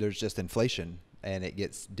 there's just inflation and it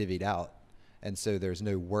gets divvied out, and so there's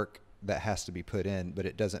no work that has to be put in. But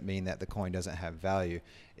it doesn't mean that the coin doesn't have value.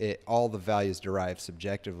 All the value is derived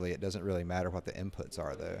subjectively. It doesn't really matter what the inputs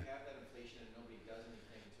are, though. If you have that inflation and nobody does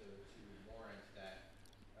anything to warrant that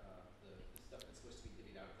the stuff that's supposed to be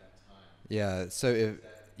divvied out at that time. Yeah. So if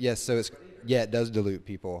yes, so it's yeah, it does dilute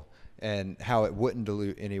people. And how it wouldn't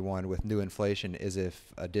dilute anyone with new inflation is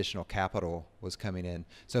if additional capital was coming in.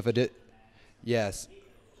 So if it did, yes,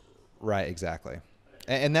 right, exactly,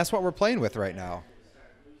 and that's what we're playing with right now. Start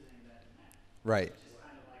losing that demand. Right. Which is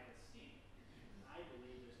kind of like with Steam. I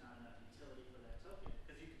believe there's not enough utility for that token.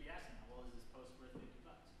 Because you could be asking, well, is this post worth $50?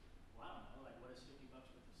 Well, I don't know. Like, what is $50 worth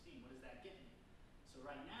of Steam? What does that get me? So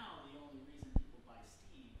right now, the only reason people buy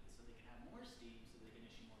Steam is so they can have more Steam, so they can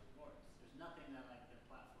issue more rewards. There's nothing that like the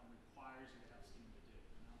platform requires you to have Steam to do.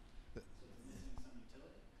 So it's missing some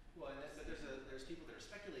utility. Well, but there's people that are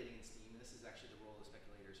speculating in Steam, and this is actually the role of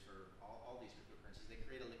speculators for all these cryptocurrencies. They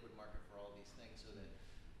create a liquid market for all these things, so that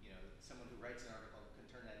someone who writes an article can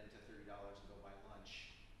turn that into $30 and go buy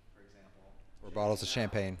lunch, for example. Or bottles of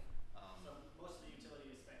champagne. So most of the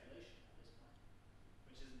utility is speculation at this point,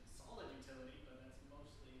 which isn't solid utility, but that's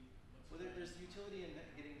mostly what's. Well, there's utility in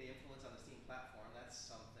getting the influence on the Steam platform. That's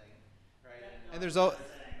something, right? And there's all. What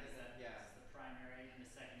I'm saying is that the primary and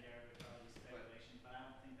the secondary would probably be speculation, but I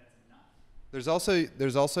don't think that's enough. There's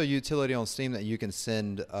also utility on Steam that you can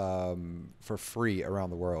send for free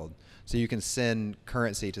around the world. So you can send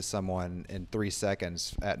currency to someone in 3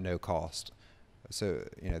 seconds at no cost. So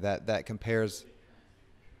that compares.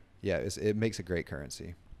 Yeah, it makes a great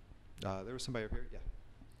currency. There was somebody over here. Yeah.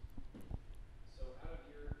 So out of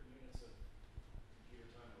your units of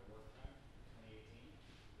computer time or work time in 2018,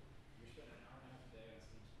 you're spending an hour and a half a day on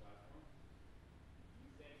Steam's platform.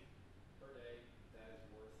 You think per day that is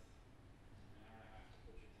worth an hour and a half to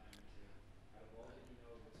put your time into? Out of all that you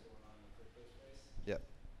know of what's going on in the crypto space, Yep.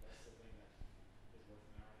 that's the thing that is worth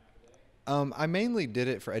an hour and a half a day? I mainly did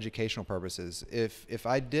it for educational purposes. If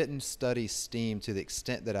I didn't study Steam to the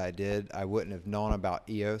extent that I did, I wouldn't have known about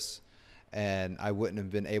EOS, and I wouldn't have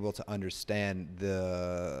been able to understand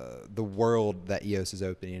the world that EOS is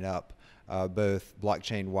opening up, both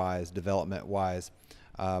blockchain-wise, development-wise,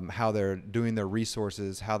 how they're doing their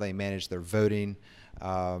resources, how they manage their voting,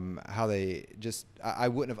 how they just. I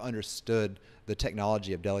wouldn't have understood the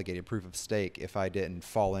technology of delegated proof of stake if I didn't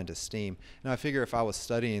fall into Steam. Now I figure if I was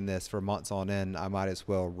studying this for months on end, I might as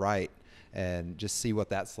well write and just see what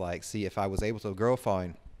that's like, see if I was able to grow a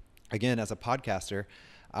following. Again, as a podcaster,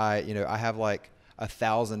 I have like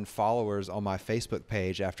 1,000 followers on my Facebook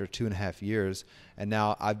page after 2.5 years, and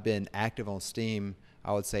now I've been active on Steam,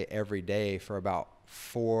 I would say every day for about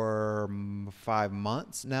 4-5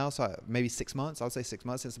 months now, so maybe 6 months. I would say 6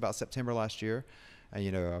 months since about September last year.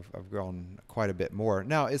 And I've grown quite a bit more.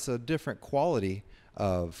 Now it's a different quality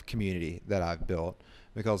of community that I've built,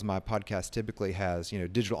 because my podcast typically has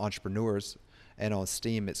digital entrepreneurs, and on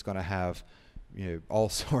Steam it's going to have all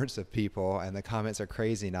sorts of people, and the comments are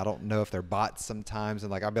crazy, and I don't know if they're bots sometimes, and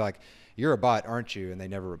like I'll be like, "You're a bot, aren't you?" and they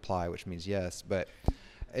never reply, which means yes. But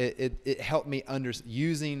it helped me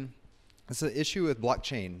using. It's the issue with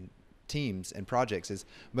blockchain teams and projects is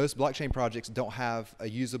most blockchain projects don't have a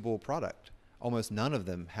usable product. Almost none of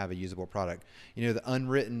them have a usable product. The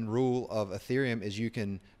unwritten rule of Ethereum is you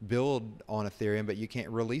can build on Ethereum, but you can't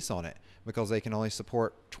release on it because they can only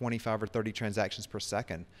support 25 or 30 transactions per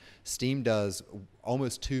second. Steam does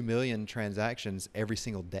almost 2 million transactions every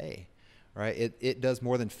single day, right? It does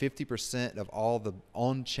more than 50% of all the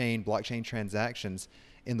on-chain blockchain transactions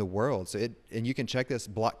in the world. So and you can check this,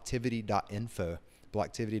 blocktivity.info.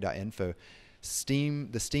 The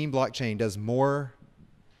Steam blockchain does more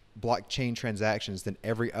blockchain transactions than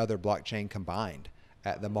every other blockchain combined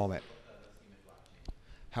at the moment.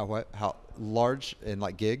 How large in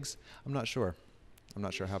like gigs? I'm not sure how big.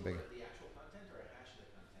 The actual content or a hash of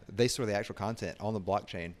the content? They store the actual content on the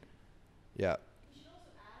blockchain. Yeah. You should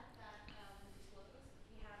also add that when you disclose,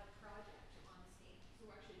 we have a project on Steam, so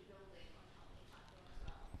we're actually building on top of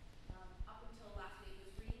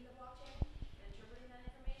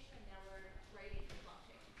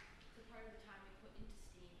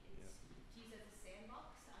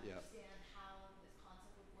Yeah. understand how this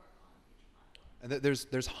concept would work on a future platform.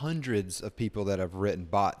 And there's hundreds of people that have written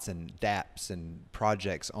bots and dApps and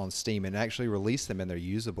projects on Steam and actually released them, and they're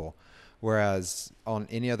usable. Whereas on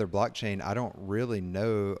any other blockchain, I don't really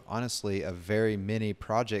know, honestly, of very many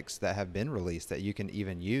projects that have been released that you can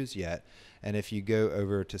even use yet. And if you go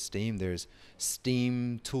over to Steam, there's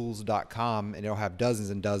steamtools.com, and it'll have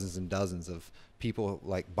dozens and dozens and dozens of people,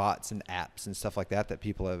 like bots and apps and stuff like that, that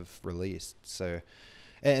people have released. So,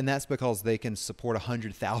 and that's because they can support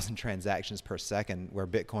 100,000 transactions per second, where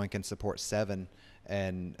Bitcoin can support 7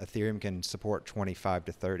 and Ethereum can support 25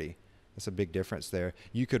 to 30. That's a big difference there.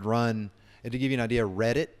 You could run, and to give you an idea,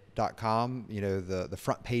 Reddit.com, you know, the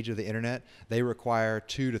front page of the internet, they require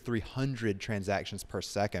 200 to 300 transactions per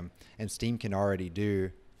second, and Steam can already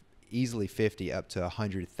do easily 50 up to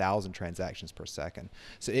 100,000 transactions per second.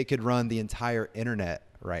 So it could run the entire internet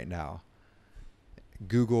right now.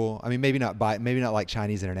 Google, I mean, maybe not like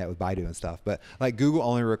Chinese internet with Baidu and stuff, but like Google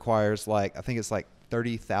only requires like, I think it's like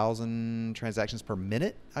 30,000 transactions per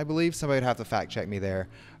minute, I believe. Somebody would have to fact check me there,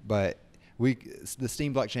 but the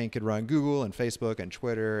Steam blockchain could run Google and Facebook and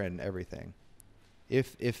Twitter and everything,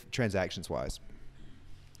 if transactions wise.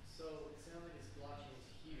 So it sounds like this blockchain is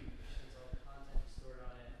huge since all the content is stored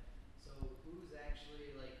on it. So who's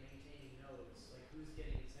actually like maintaining nodes? Like who's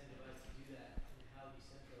getting incentivized to do that, and how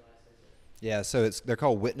decentralized is it? Yeah, so they're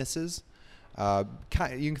called witnesses. You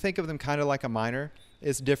can think of them kind of like a miner.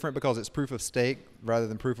 It's different because it's proof of stake rather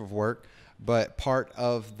than proof of work, but part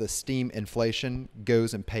of the Steam inflation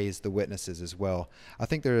goes and pays the witnesses as well. I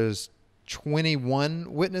think there's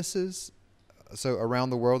 21 witnesses. So around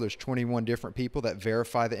the world, there's 21 different people that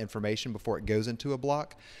verify the information before it goes into a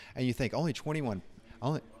block. And you think only 21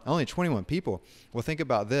 people. Well, think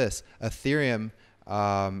about this. Ethereum,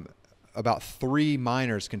 about 3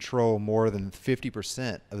 miners control more than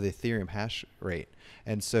 50% of the Ethereum hash rate.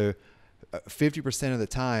 And so 50% of the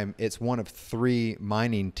time, it's one of 3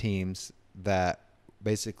 mining teams that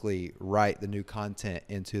basically write the new content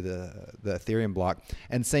into the Ethereum block.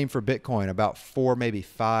 And same for Bitcoin. About 4, maybe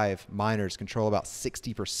 5 miners control about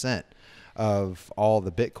 60% of all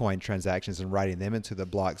the Bitcoin transactions and writing them into the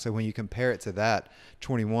block. So when you compare it to that,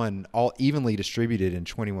 21, all evenly distributed in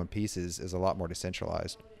 21 pieces, is a lot more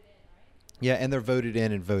decentralized. Yeah, and they're voted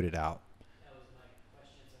in and voted out. That was my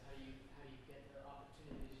question. So how do you get the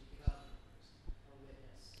opportunity to become a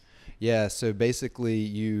witness? Yeah, so basically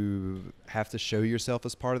you have to show yourself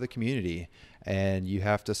as part of the community, and you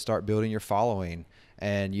have to start building your following,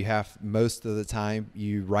 and you have, most of the time,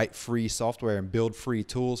 you write free software and build free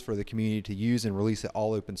tools for the community to use and release it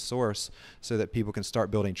all open source so that people can start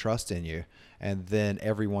building trust in you. And then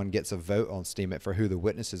everyone gets a vote on Steam for who the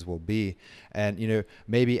witnesses will be. And, you know,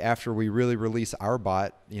 maybe after we really release our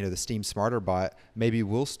bot, you know, the Steam Smarter bot, maybe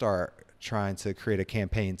we'll start trying to create a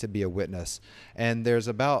campaign to be a witness. And there's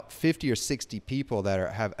about 50 or 60 people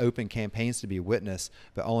that have open campaigns to be a witness,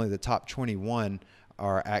 but only the top 21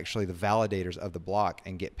 are actually the validators of the block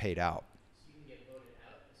and get paid out. So you can get voted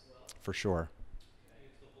out as well? For sure.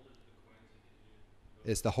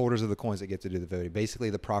 It's It's the holders of the coins that get to do the holders of the coins that get to do the voting. Basically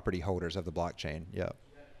the property holders of the blockchain. Yeah. Do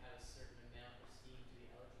you have to have a certain amount of Steam to be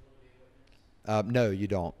eligible to be a witness? No, you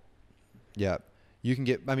don't. Yeah. You can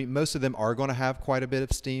get, I mean, most of them are going to have quite a bit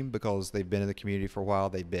of Steam because they've been in the community for a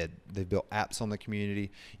while. They've built apps on the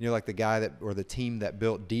community. You know, like the guy that, or the team that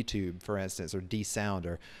built DTube, for instance, or DSound,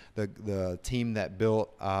 or the team that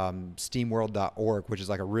built steamworld.org, which is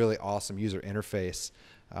like a really awesome user interface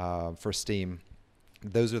for Steam.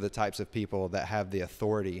 Those are the types of people that have the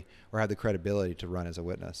authority or have the credibility to run as a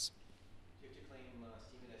witness. Do you have to claim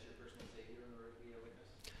Steam as your personal savior in order to be a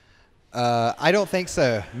witness? I don't think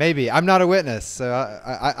so. Maybe I'm not a witness, so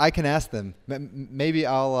I can ask them. Maybe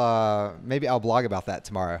I'll blog about that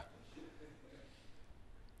tomorrow.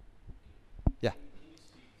 Yeah. Can you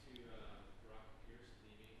speak to Brock Pierce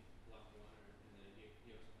leaving Block 1 and then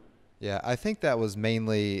he Yeah, I think that was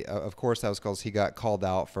mainly, of course, that was because he got called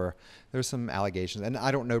out for, there's some allegations, and I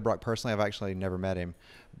don't know Brock personally. I've actually never met him,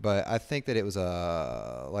 but I think that it was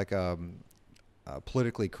a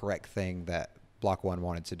politically correct thing that Block One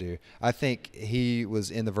wanted to do. I think he was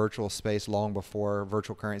in the virtual space long before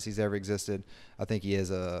virtual currencies ever existed. I think he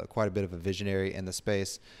is quite a bit of a visionary in the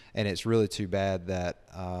space, and it's really too bad that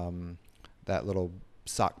that little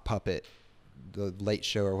sock puppet, the Late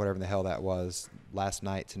Show or whatever the hell that was, Last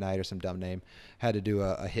Night, Tonight, or some dumb name, had to do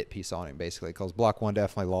a hit piece on him, basically, because Block One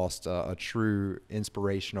definitely lost a true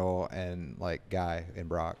inspirational and like guy in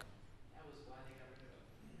Brock. That was why they got rid of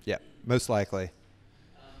him. Yeah, most likely.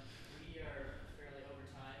 We are fairly over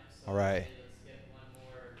time, so All right. let's get one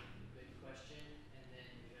more good question, and then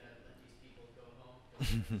we gotta let these people go home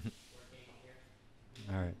because they're working here.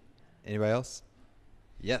 All right. Anybody else?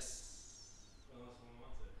 Yes. Unless someone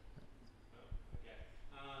wants it. Oh, okay.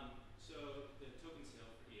 So the token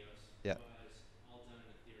sale for EOS Yep. was all done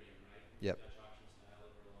in Ethereum, right? Yep. Dutch auction style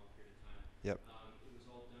over a long period of time. Yep. It was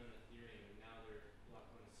all done in Ethereum, and now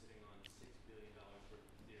Blockcoin is sitting on $6 billion worth of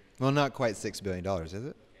Ethereum. Well, not quite $6 billion, is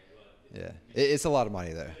it? Okay, well, Yeah. It's a lot of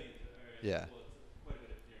money, though. millions. Yeah. Well, it's quite a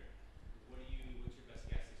bit of Ethereum. What's your best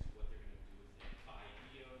guess as to what they're going to do with it? Buy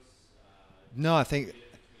EOS? No, I think. Split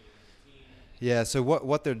it between them and the team? Yeah, so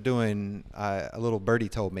what they're doing, a little birdie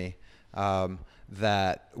told me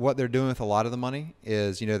that what they're doing with a lot of the money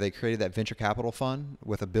is, they created that venture capital fund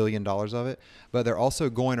with $1 billion of it, but they're also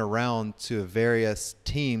going around to various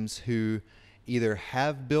teams who either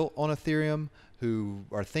have built on Ethereum, who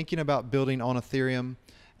are thinking about building on Ethereum,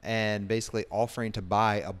 and basically offering to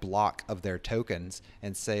buy a block of their tokens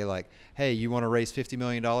and say like, hey, you want to raise $50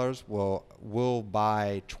 million? Well, we'll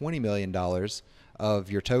buy $20 million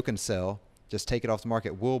of your token sale. Just take it off the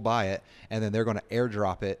market. We'll buy it. And then they're going to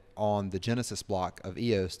airdrop it on the Genesis block of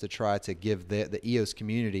EOS to try to give the EOS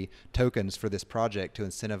community tokens for this project to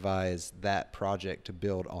incentivize that project to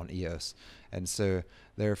build on EOS. And so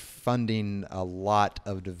they're funding a lot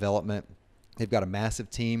of development. They've got a massive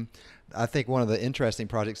team. I think one of the interesting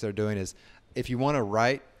projects they're doing is if you want to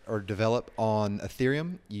write or develop on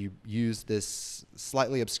Ethereum, you use this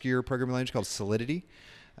slightly obscure programming language called Solidity.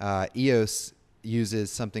 EOS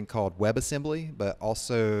uses something called WebAssembly, but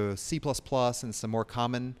also C++ and some more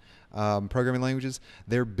common programming languages.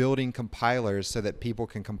 They're building compilers so that people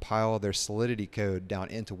can compile their Solidity code down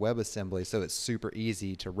into WebAssembly, so it's super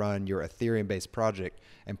easy to run your Ethereum-based project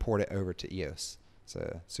and port it over to EOS.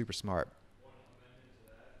 So super smart. One amendment to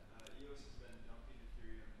that, EOS has been dumping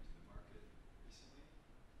Ethereum into the market recently.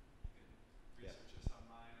 You can research this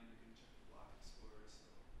online and you can check the block explorer. So.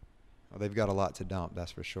 Well, they've got a lot to dump,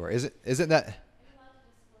 that's for sure. Isn't that? Are you allowed to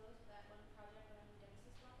disclose that one project whatever the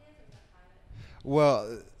Genesis block is, or is that private?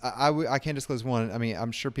 Well, I can't disclose one. I mean,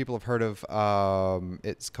 I'm sure people have heard of,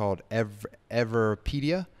 it's called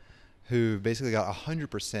Everpedia, who basically got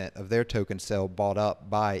 100% of their token sale bought up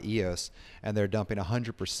by EOS, and they're dumping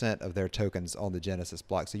 100% of their tokens on the Genesis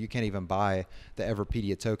block. So you can't even buy the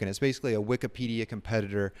Everpedia token. It's basically a Wikipedia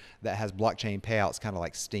competitor that has blockchain payouts, kind of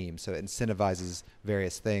like Steam. So it incentivizes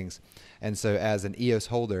various things. And so as an EOS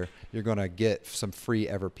holder, you're going to get some free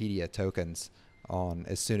Everpedia tokens on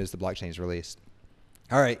as soon as the blockchain is released.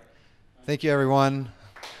 All right. Thank you, everyone.